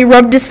fell down. He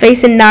rubbed his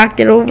face and knocked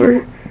it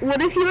over.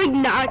 What if he like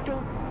knocked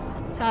over the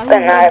laptop?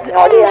 Then I have no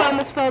Oh, idea. I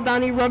almost fell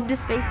down. He rubbed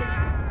his face and...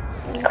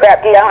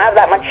 Crap, dude, I don't have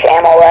that much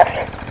ammo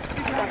left.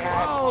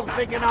 Oh,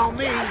 picking on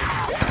me.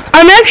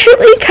 I'm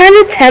actually kind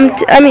of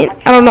tempted. I mean,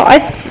 I don't know. I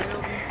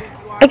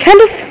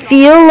kind of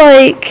feel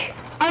like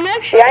I'm Dude,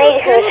 actually I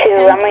need who's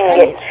who. I'm gonna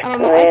get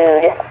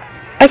screwed.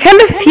 I kind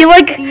of feel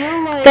like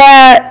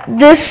that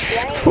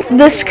this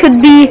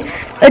could be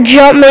a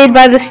jump made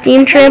by the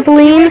steam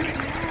trampoline,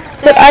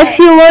 but I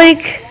feel like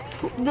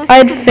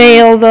I'd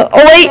fail the.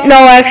 Oh wait,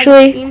 no,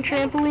 actually,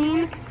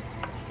 trampoline,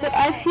 but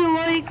I feel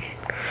like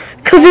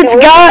Cause it's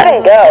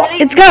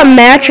got a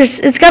mattress.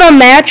 It's got a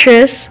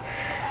mattress.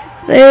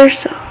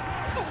 There's.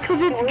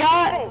 Cause it's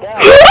got.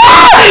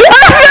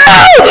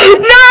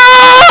 No!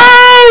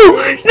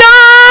 No!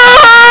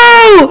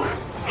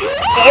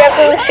 You have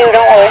who's who,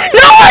 don't worry.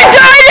 No, I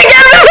died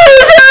again with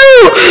who's who!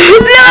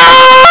 No!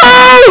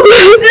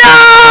 No! No!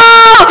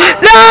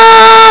 No!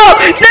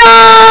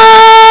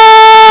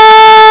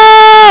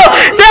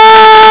 No! No!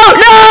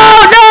 No!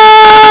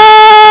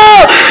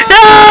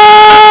 No!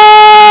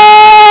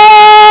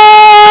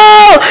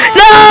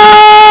 No!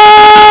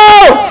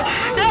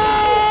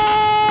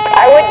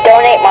 I would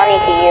donate money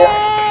to you.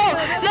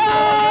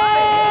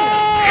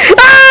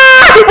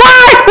 Ah!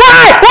 Why?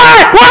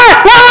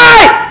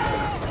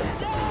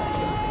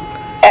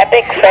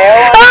 Epic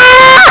fail.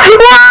 Ah!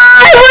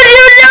 Why would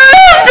you do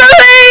this to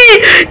me?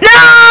 No!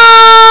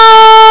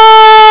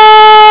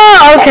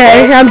 Okay,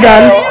 I'm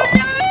done.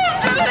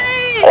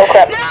 Oh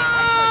crap.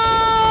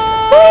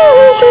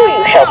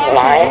 You shall be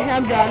mine.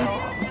 I'm done.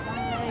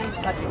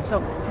 So,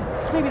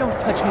 maybe don't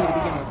touch me to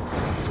begin with.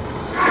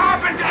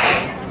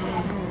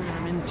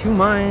 I'm in two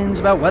minds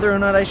about whether or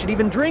not I should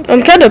even drink.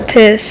 I'm kind of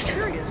pissed.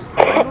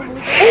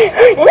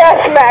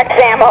 Yes, max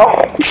ammo.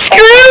 Screw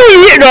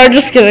you! No, I'm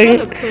just kidding.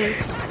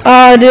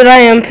 Dude, I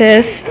am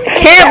pissed.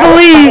 Can't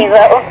believe.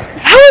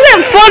 How is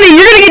that funny?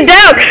 You're gonna get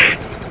down.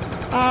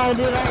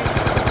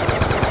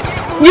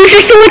 Use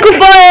your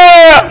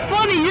liquefier.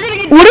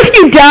 What if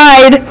you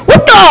died?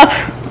 What the?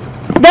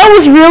 That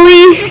was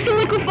really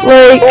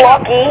like.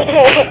 Lucky.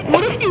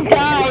 What if you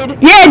died?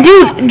 Yeah,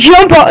 dude,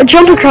 jump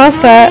across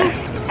that.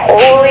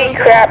 Holy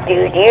crap,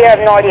 dude. You have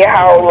no idea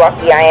how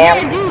lucky I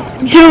am.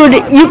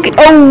 Dude,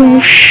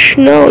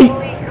 no.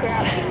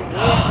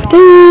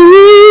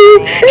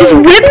 Dude, just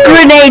whip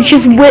grenades,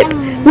 just whip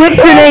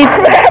grenades.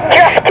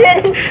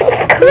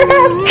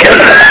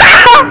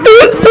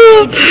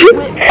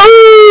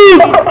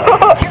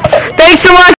 Thanks so much.